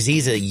with him because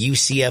he's a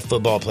UCF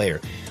football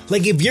player.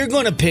 Like, if you're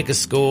going to pick a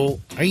school,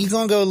 are you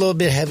going to go a little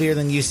bit heavier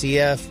than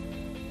UCF?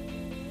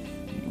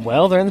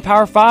 Well, they're in the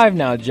Power 5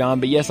 now, John.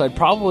 But yes, I'd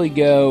probably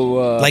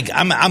go.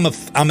 I'm a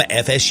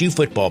FSU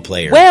football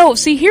player. Well,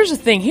 see, here's the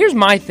thing. Here's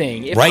my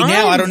thing.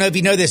 Now, I don't know if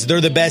you know this.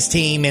 They're the best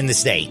team in the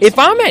state. If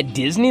I'm at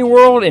Disney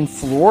World in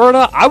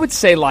Florida, I would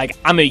say like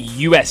I'm a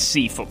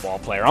USC football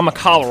player. I'm a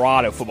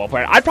Colorado football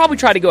player. I'd probably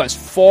try to go as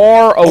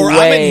far away. Or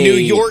I'm a New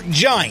York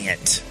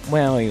Giant.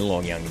 Well, you're a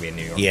little young to be a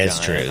New York Giant. Yeah, it's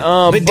true.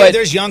 But he,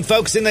 there's young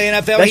folks in the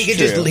NFL. He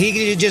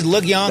could just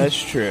look young.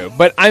 That's true.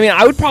 But I mean,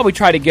 I would probably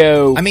try to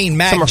go. I mean,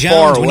 Mac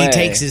Jones, when he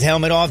takes his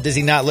helmet off, does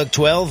he not look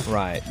 12?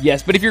 Right.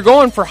 Yes, but if you're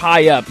going for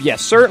high up,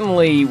 yes,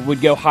 certainly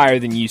would go higher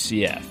than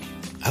UCF.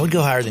 I would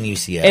go higher than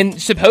UCF. And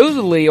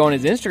supposedly on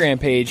his Instagram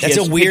page, that's he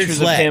has a weird pictures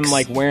flex. of him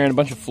like wearing a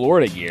bunch of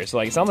Florida gear. So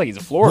like, it sounds like he's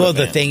a Florida. Well,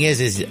 fan. the thing is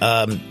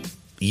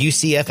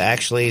UCF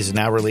actually has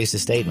now released a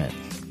statement.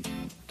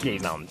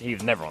 Yeah, he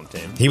was never on the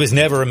team. He was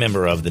never a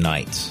member of the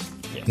Knights.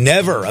 Yeah.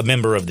 Never a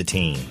member of the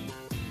team.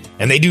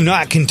 And they do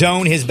not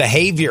condone his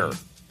behavior.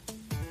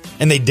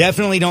 And they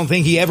definitely don't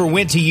think he ever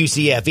went to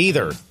UCF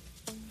either.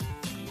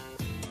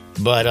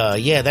 But,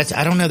 yeah,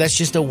 I don't know, that's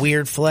just a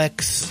weird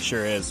flex.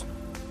 Sure is.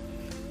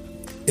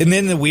 And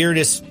then the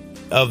weirdest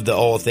of the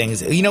all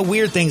things,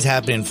 weird things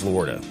happen in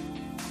Florida.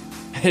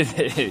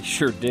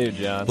 Sure do,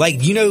 John.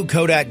 Like, you know who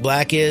Kodak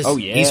Black is? Oh,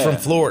 yeah. He's from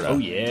Florida. Oh,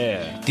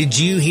 yeah. Did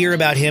you hear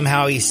about him,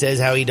 how he says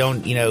how he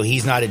don't,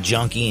 he's not a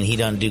junkie and he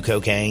doesn't do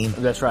cocaine?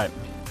 That's right.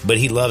 But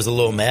he loves a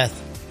little meth?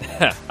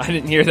 I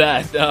didn't hear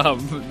that.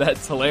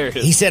 That's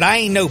hilarious. He said, I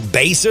ain't no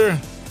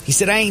baser. He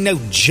said, I ain't no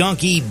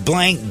junkie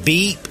blank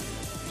beep.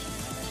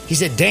 He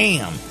said,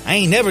 damn, I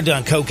ain't never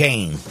done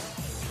cocaine.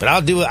 But I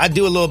do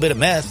a little bit of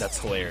meth. That's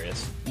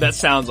hilarious. That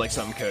sounds like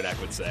something Kodak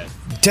would say.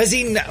 Does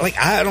he, like,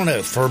 I don't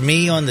know. For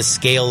me, on the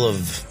scale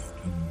of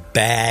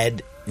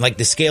bad, like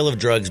the scale of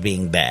drugs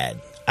being bad,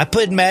 I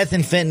put meth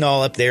and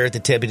fentanyl up there at the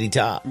tippity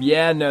top.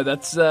 Yeah, no,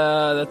 that's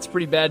a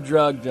pretty bad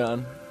drug,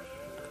 John.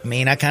 I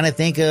mean, I kind of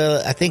think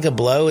a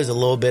blow is a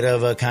little bit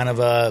of a kind of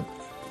a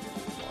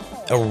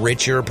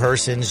richer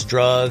person's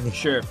drug.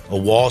 Sure. A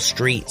Wall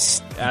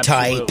Street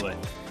Absolutely.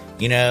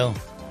 Type,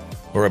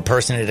 or a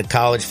person at a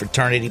college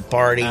fraternity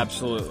party.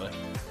 Absolutely.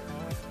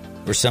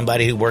 Or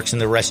somebody who works in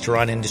the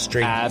restaurant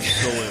industry.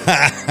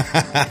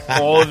 Absolutely.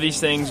 All of these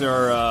things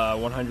are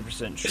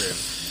 100%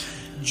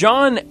 true.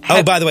 John...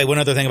 by the way, one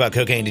other thing about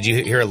cocaine. Did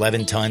you hear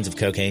 11 tons of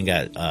cocaine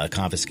got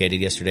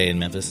confiscated yesterday in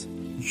Memphis?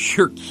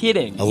 You're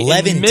kidding.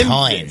 11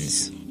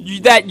 tons.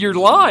 That you're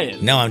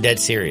lying. No, I'm dead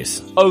serious.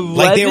 11?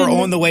 Like they were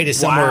on the way to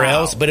somewhere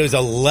Wow. else, but it was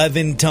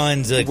 11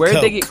 tons of Where'd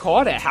coke. they get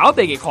caught at? How'd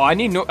they get caught? I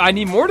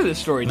need more to this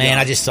story. Man, John.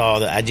 I just saw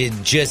that.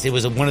 It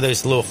was one of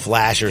those little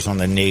flashers on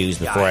the news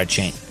before I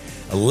changed.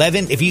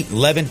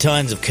 11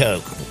 tons of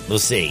coke. We'll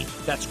see.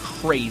 That's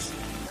crazy.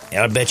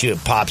 I bet you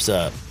it pops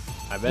up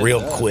I bet real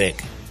it does.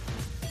 quick.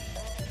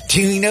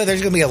 Do you know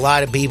there's going to be a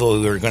lot of people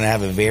who are going to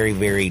have a very,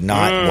 very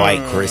not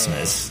white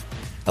Christmas?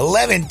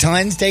 11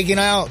 tons taken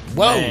out?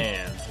 Whoa.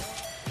 Man,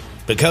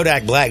 But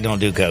Kodak Black don't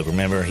do coke,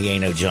 remember? He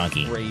ain't no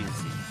junkie. crazy.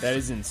 That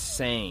is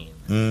insane.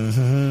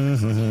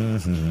 Mm-hmm.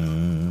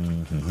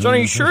 John, are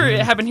you sure it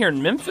happened here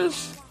in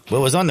Memphis?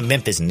 Well, it was on the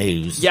Memphis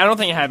News. Yeah, I don't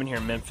think it happened here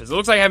in Memphis. It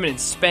looks like it happened in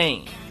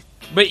Spain.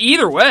 But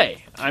either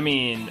way, I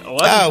mean, 11 Oh,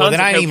 well, tons then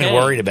of I ain't even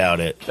cocaine. worried about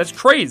it. That's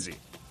crazy.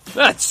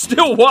 That's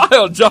still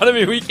wild, John. I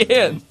mean, we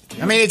can.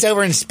 I mean, it's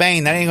over in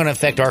Spain. That ain't going to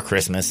affect our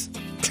Christmas.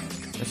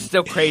 It's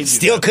still crazy.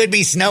 Still though. could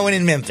be snowing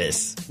in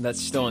Memphis. That's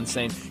still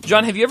insane.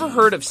 John, have you ever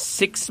heard of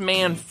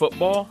six-man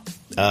football?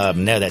 No,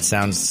 that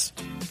sounds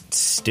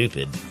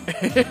stupid.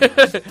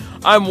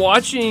 I'm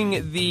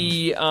watching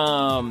the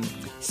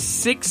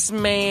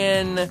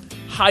six-man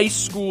high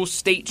school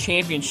state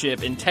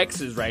championship in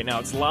Texas right now.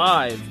 It's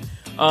live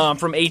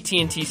from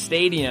AT&T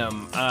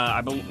Stadium.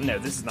 No,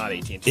 this is not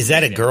AT&T. Is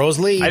that a Stadium. girls'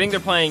 league? I think they're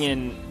playing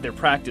in their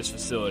practice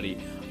facility.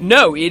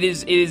 No, it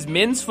is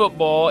men's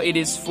football. It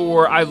is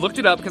for. I looked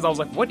it up because I was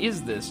like, "What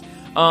is this?"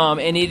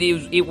 And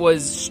it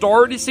was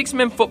started.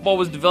 Six-man football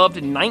was developed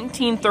in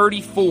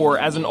 1934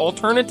 as an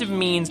alternative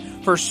means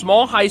for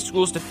small high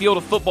schools to field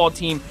a football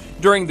team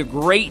during the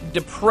Great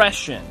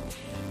Depression.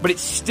 But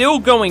it's still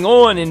going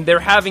on, and they're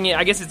having it.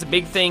 I guess it's a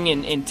big thing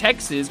in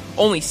Texas.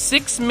 Only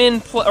 6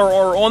 men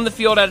are on the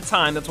field at a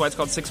time. That's why it's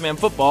called six-man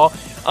football.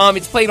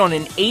 It's played on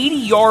an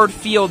 80-yard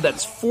field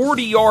that's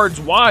 40 yards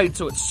wide,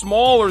 so it's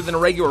smaller than a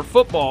regular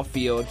football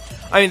field.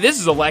 I mean, this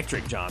is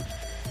electric, John.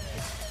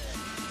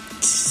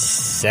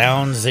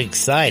 Sounds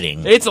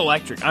exciting. It's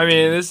electric. I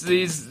mean,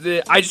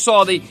 I just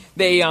saw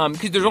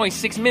because there's only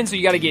 6 men, so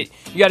you got to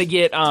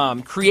get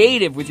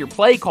creative with your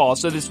play call.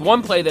 So this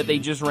one play that they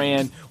just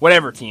ran,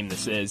 whatever team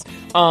this is,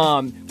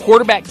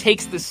 quarterback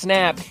takes the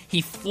snap,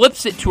 he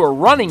flips it to a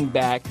running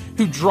back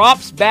who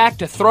drops back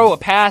to throw a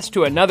pass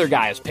to another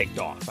guy who's picked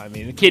off. I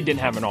mean, the kid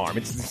didn't have an arm.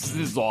 This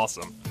is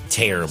awesome.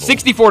 Terrible.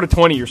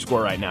 64-20 your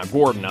score right now.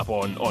 Gordon up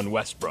on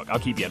Westbrook. I'll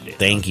keep you updated.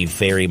 Thank you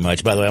very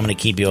much. By the way, I'm going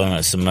to keep you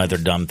on some other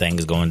dumb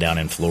things going down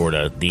in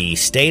Florida. The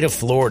state of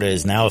Florida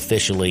is now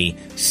officially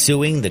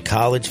suing the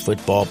College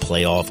Football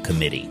Playoff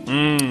Committee.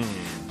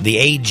 The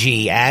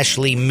AG,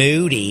 Ashley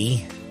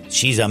Moody,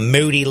 she's a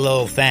moody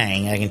little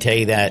thing, I can tell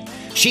you that.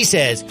 She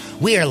says,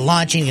 "We are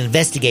launching an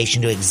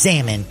investigation to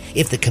examine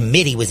if the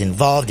committee was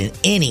involved in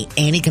any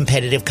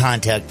anti-competitive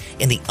conduct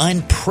in the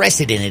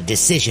unprecedented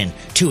decision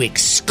to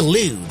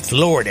exclude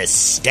Florida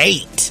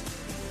State."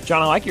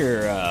 John, I like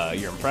your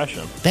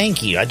impression.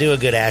 Thank you. I do a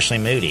good Ashley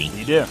Moody.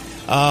 You do.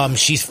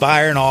 She's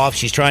firing off.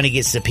 She's trying to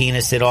get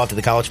subpoenas sent off to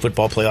the College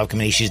Football Playoff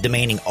Committee. She's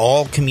demanding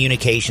all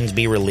communications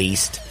be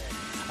released.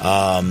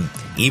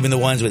 Even the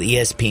ones with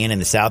ESPN and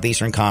the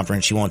Southeastern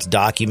Conference. She wants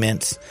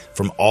documents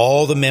from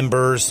all the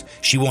members.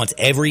 She wants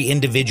every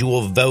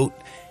individual vote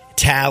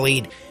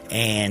tallied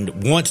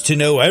and wants to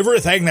know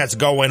everything that's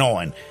going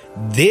on.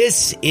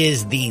 This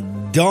is the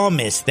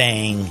dumbest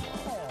thing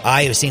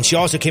I have seen. She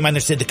also came out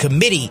and said the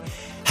committee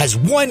has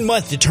 1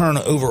 month to turn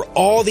over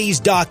all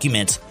these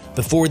documents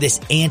before this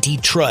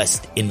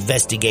antitrust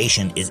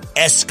investigation is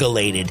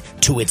escalated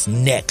to its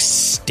next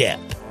step.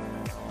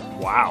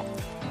 Wow.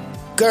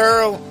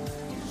 Girl,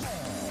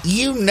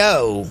 you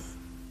know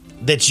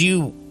that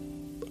you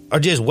are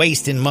just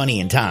wasting money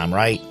and time,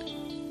 right?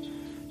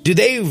 Do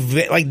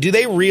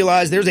they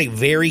realize there's a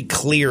very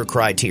clear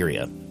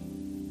criteria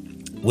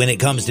when it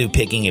comes to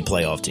picking a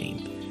playoff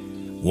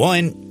team?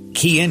 One,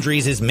 key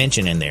injuries is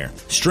mentioned in there.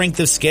 Strength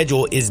of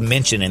schedule is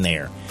mentioned in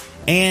there.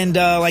 And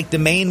the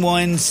main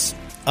ones,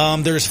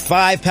 there's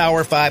 5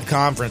 Power 5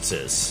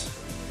 conferences.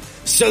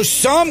 So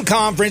some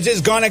conference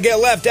is going to get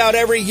left out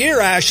every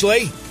year,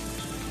 Ashley.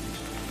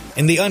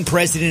 And the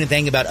unprecedented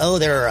thing about,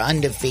 they're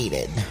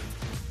undefeated.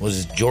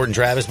 Was Jordan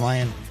Travis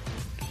playing?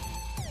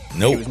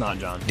 Nope. He was not,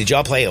 John. Did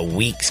y'all play a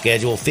weak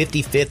schedule?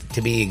 55th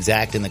to be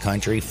exact in the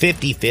country.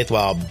 55th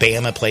while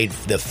Bama played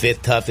the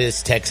 5th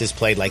toughest. Texas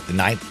played like the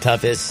 9th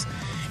toughest.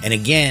 And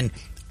again,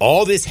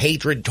 all this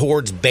hatred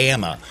towards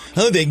Bama.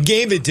 Oh, they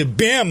gave it to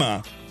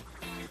Bama.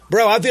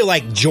 Bro, I feel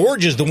like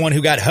Georgia's the one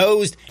who got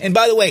hosed. And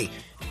by the way,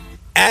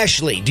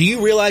 Ashley, do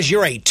you realize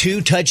you're a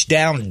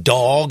 2-touchdown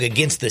dog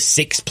against the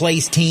 6th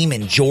place team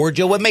in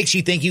Georgia? What makes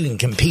you think you can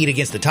compete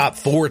against the top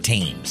 4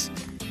 teams?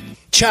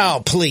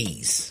 Child,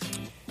 please.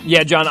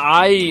 Yeah, John,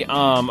 I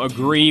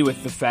agree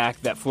with the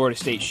fact that Florida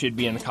State should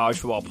be in the college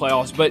football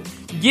playoffs, but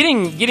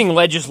getting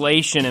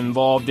legislation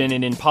involved in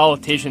it and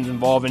politicians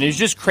involved in it is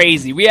just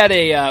crazy. We had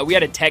a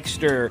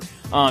texter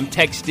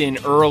texted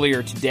in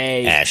earlier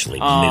today, Ashley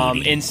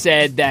Moody, and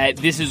said that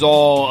this is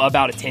all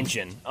about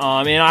attention.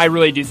 And I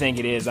really do think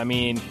it is. I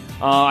mean,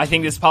 I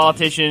think this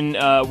politician,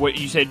 what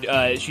you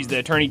said, she's the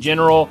attorney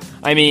general.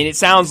 I mean, it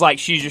sounds like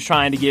she's just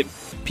trying to get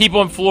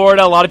people in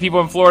Florida, a lot of people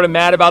in Florida,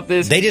 mad about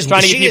this. They just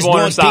trying to get people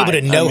on her side.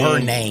 People to know her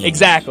name.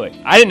 Exactly.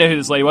 I didn't know who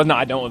this lady was. No,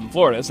 I don't live in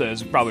Florida, so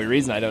there's probably a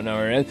reason I don't know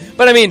her.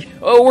 But I mean,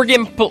 we're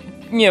getting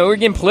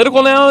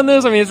political now in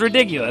this. I mean, it's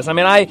ridiculous. I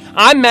mean,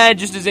 I'm mad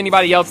just as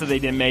anybody else that they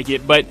didn't make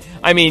it. But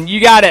I mean,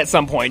 you got to at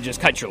some point just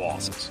cut your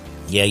losses.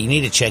 Yeah, you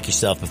need to check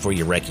yourself before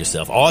you wreck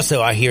yourself.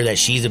 Also, I hear that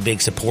she's a big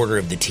supporter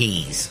of the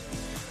T's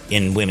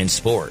in women's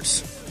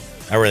sports.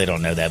 I really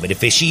don't know that, but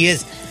if she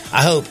is,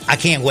 I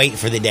can't wait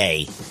for the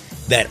day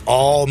that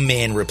all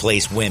men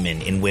replace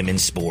women in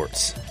women's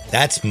sports.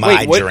 That's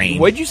my dream.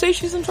 What'd you say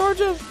she's in charge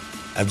of?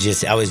 I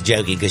was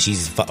joking because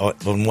she's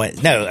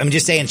no. I'm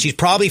just saying she's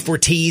probably for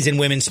T's in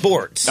women's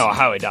sports. Oh, I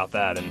highly doubt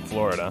that in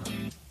Florida.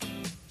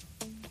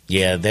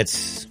 Yeah,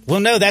 that's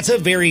a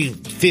very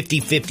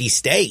 50-50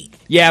 state.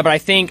 Yeah, but I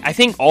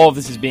think all of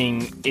this is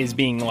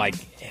being like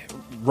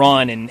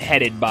run and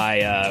headed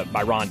by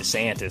Ron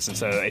DeSantis, and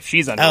so if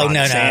she's under Ron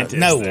DeSantis,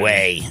 no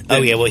way.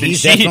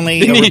 He's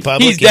definitely a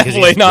Republican. He's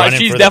definitely not.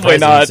 She's definitely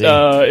not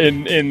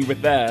in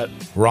with that.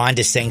 Ron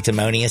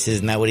DeSanctimonious,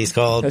 isn't that what he's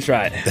called? That's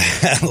right.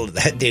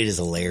 That dude is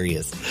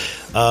hilarious.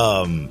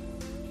 But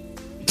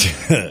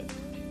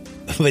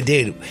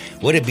dude,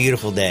 what a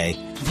beautiful day!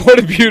 What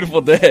a beautiful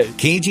day!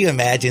 Can't you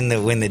imagine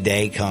that when the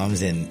day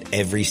comes and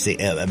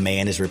a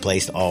man has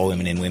replaced all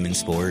women in women's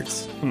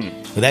sports?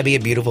 Would that be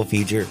a beautiful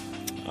future?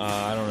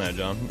 I don't know,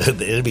 John.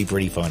 It'd be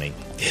pretty funny.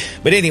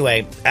 But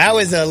anyway, I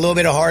was a little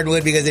bit of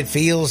hardwood because it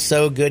feels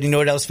so good. You know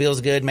what else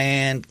feels good,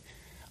 man?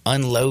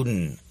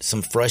 Unloading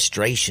some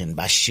frustration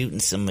by shooting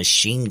some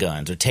machine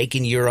guns or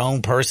taking your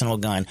own personal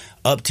gun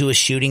up to a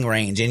shooting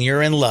range. And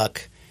you're in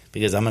luck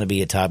because I'm going to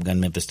be at Top Gun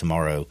Memphis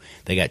tomorrow.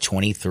 They got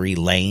 23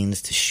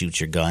 lanes to shoot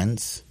your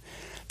guns.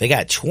 They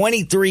got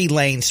 23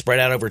 lanes spread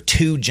out over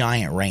 2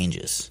 giant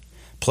ranges.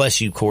 Plus,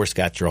 you, of course,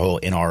 got your whole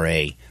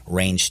NRA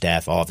range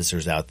staff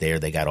officers out there.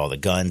 They got all the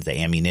guns, the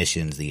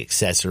ammunitions, the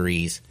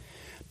accessories.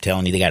 I'm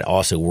telling you, they got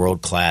also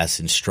world-class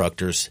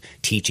instructors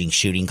teaching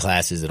shooting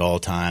classes at all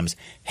times.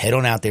 Head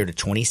on out there to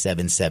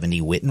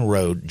 2770 Whitten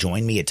Road.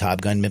 Join me at Top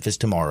Gun Memphis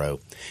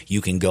tomorrow.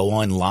 You can go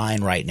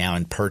online right now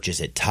and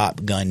purchase at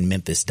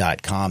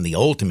TopGunMemphis.com the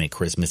ultimate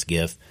Christmas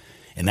gift,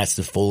 and that's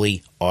the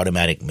fully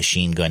automatic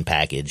machine gun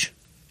package.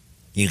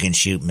 You can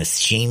shoot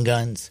machine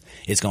guns.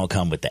 It's going to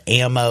come with the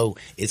ammo.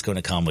 It's going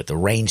to come with the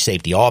range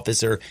safety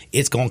officer.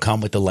 It's going to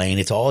come with the lane.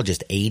 It's all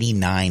just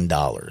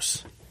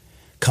 $89.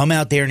 Come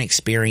out there and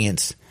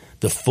experience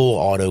the full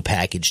auto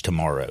package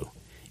tomorrow.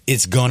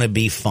 It's going to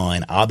be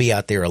fun. I'll be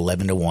out there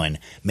 11 to 1.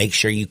 Make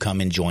sure you come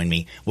and join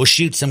me. We'll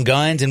shoot some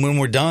guns, and when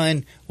we're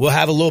done, we'll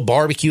have a little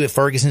barbecue at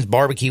Ferguson's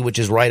Barbecue, which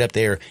is right up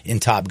there in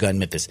Top Gun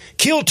Memphis.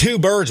 Kill 2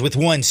 birds with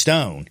 1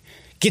 stone.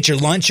 Get your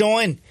lunch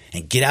on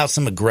and get out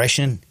some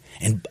aggression.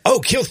 And,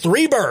 kill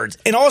 3 birds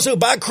and also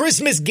buy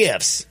Christmas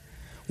gifts.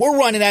 We're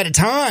running out of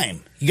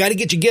time. You got to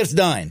get your gifts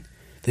done.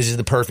 This is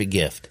the perfect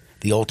gift,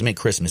 the ultimate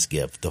Christmas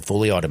gift, the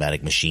fully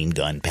automatic machine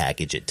gun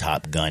package at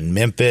Top Gun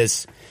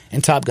Memphis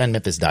and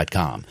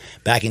TopGunMemphis.com.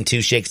 Back in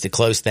 2 shakes to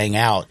close thing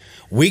out.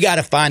 We got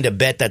to find a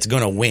bet that's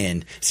going to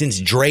win since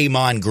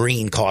Draymond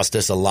Green cost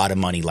us a lot of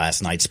money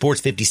last night.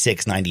 Sports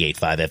 56,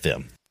 98.5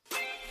 FM.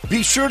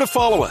 Be sure to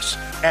follow us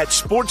at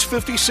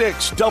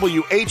Sports56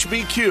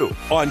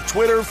 WHBQ on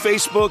Twitter,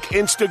 Facebook,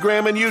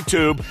 Instagram, and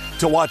YouTube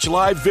to watch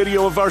live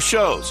video of our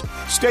shows,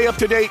 stay up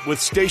to date with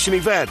station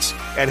events,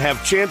 and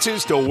have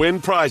chances to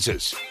win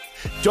prizes.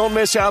 Don't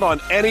miss out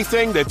on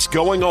anything that's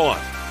going on.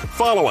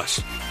 Follow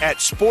us at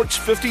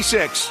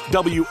Sports56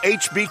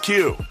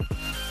 WHBQ.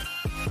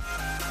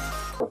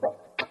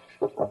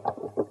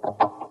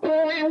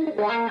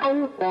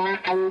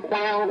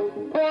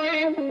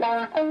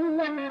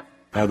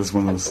 That is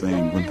one of those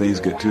things. When things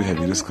get too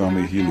heavy, just call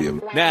me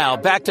helium. Now,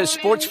 back to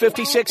Sports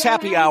 56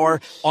 Happy Hour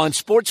on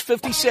Sports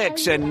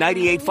 56 and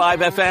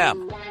 98.5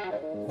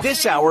 FM.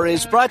 This hour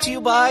is brought to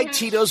you by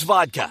Tito's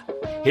Vodka.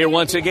 Here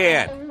once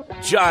again,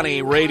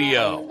 Johnny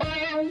Radio.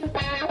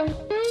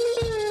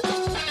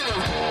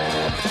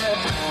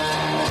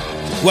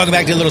 Welcome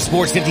back to a little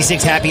Sports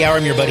 56 Happy Hour.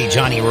 I'm your buddy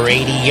Johnny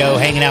Radio,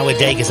 hanging out with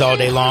Dacus all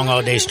day long,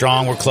 all day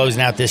strong. We're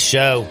closing out this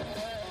show.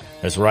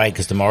 That's right,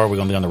 because tomorrow we're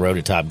going to be on the road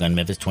at Top Gun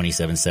Memphis,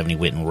 2770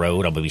 Whitten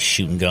Road. I'll be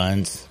shooting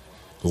guns,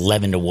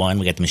 11 to 1.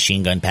 We got the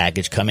machine gun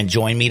package. Come and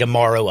join me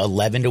tomorrow,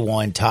 11 to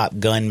 1, Top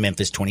Gun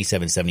Memphis,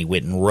 2770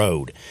 Whitten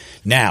Road.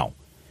 Now,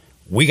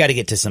 we got to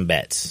get to some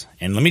bets.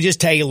 And let me just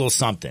tell you a little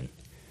something.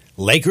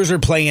 Lakers are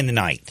playing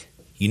tonight.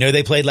 You know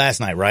they played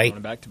last night, right? On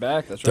a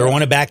back-to-back, that's right. They're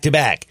on a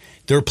back-to-back.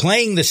 They're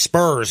playing the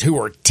Spurs, who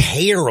are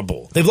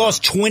terrible. They've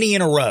lost 20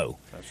 in a row.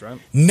 That's right.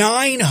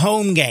 9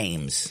 home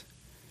games.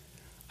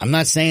 I'm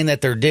not saying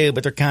that they're due,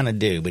 but they're kind of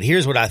due. But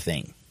here's what I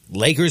think.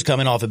 Lakers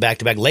coming off a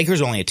back-to-back.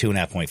 Lakers only a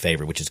 2.5-point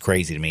favorite, which is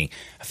crazy to me.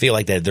 I feel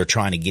like that they're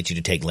trying to get you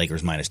to take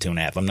Lakers minus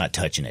 2.5. I'm not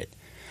touching it.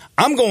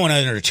 I'm going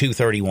under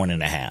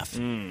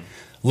 231.5.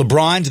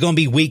 LeBron's going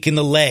to be weak in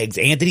the legs.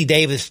 Anthony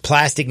Davis,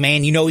 plastic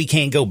man, you know he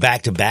can't go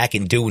back-to-back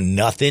and do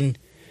nothing.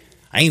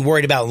 I ain't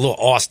worried about little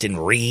Austin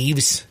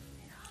Reeves.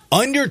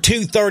 Under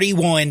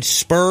 231,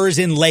 Spurs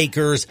and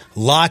Lakers.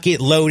 Lock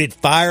it, load it,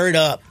 fire it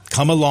up.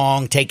 Come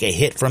along, take a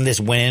hit from this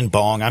win.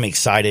 Bong, I'm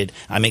excited.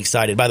 By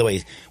the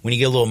way, when you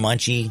get a little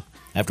munchy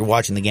after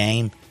watching the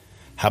game,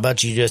 how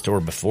about you just,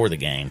 or before the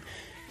game,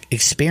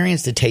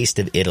 experience the taste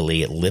of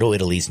Italy at Little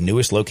Italy's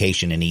newest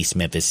location in East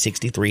Memphis,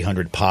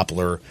 6300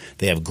 Poplar.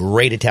 They have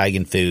great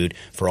Italian food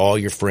for all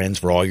your friends,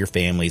 for all your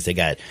families. They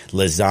got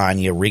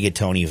lasagna,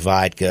 rigatoni,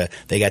 vodka.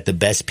 They got the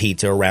best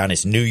pizza around.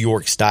 It's New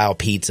York-style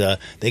pizza.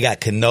 They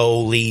got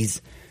cannolis.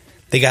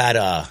 They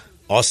got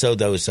also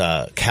those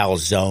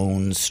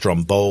calzones,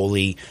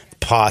 stromboli,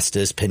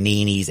 pastas,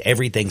 paninis.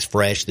 Everything's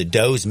fresh. The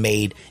dough's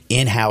made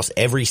in-house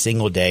every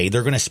single day.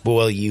 They're going to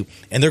spoil you,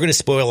 and they're going to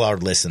spoil our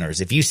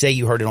listeners. If you say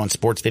you heard it on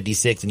Sports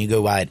 56 and you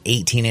go buy an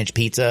 18-inch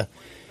pizza,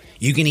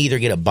 you can either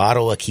get a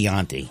bottle of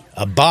Chianti,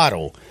 a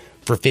bottle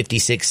for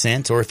 56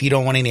 cents, or if you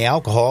don't want any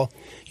alcohol,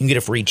 you can get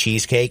a free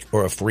cheesecake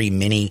or a free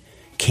mini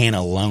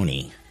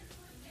cannelloni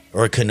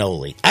or a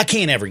cannoli. I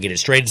can't ever get it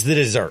straight. It's the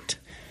dessert.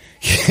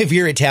 If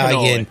you're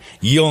Italian,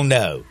 you'll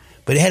know.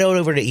 But head on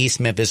over to East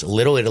Memphis,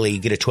 Little Italy,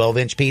 get a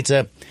 12-inch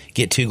pizza,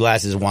 get 2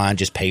 glasses of wine,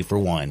 just pay for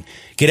one.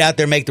 Get out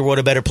there, make the world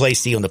a better place.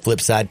 See you on the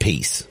flip side.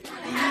 Peace.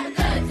 Have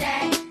a good day.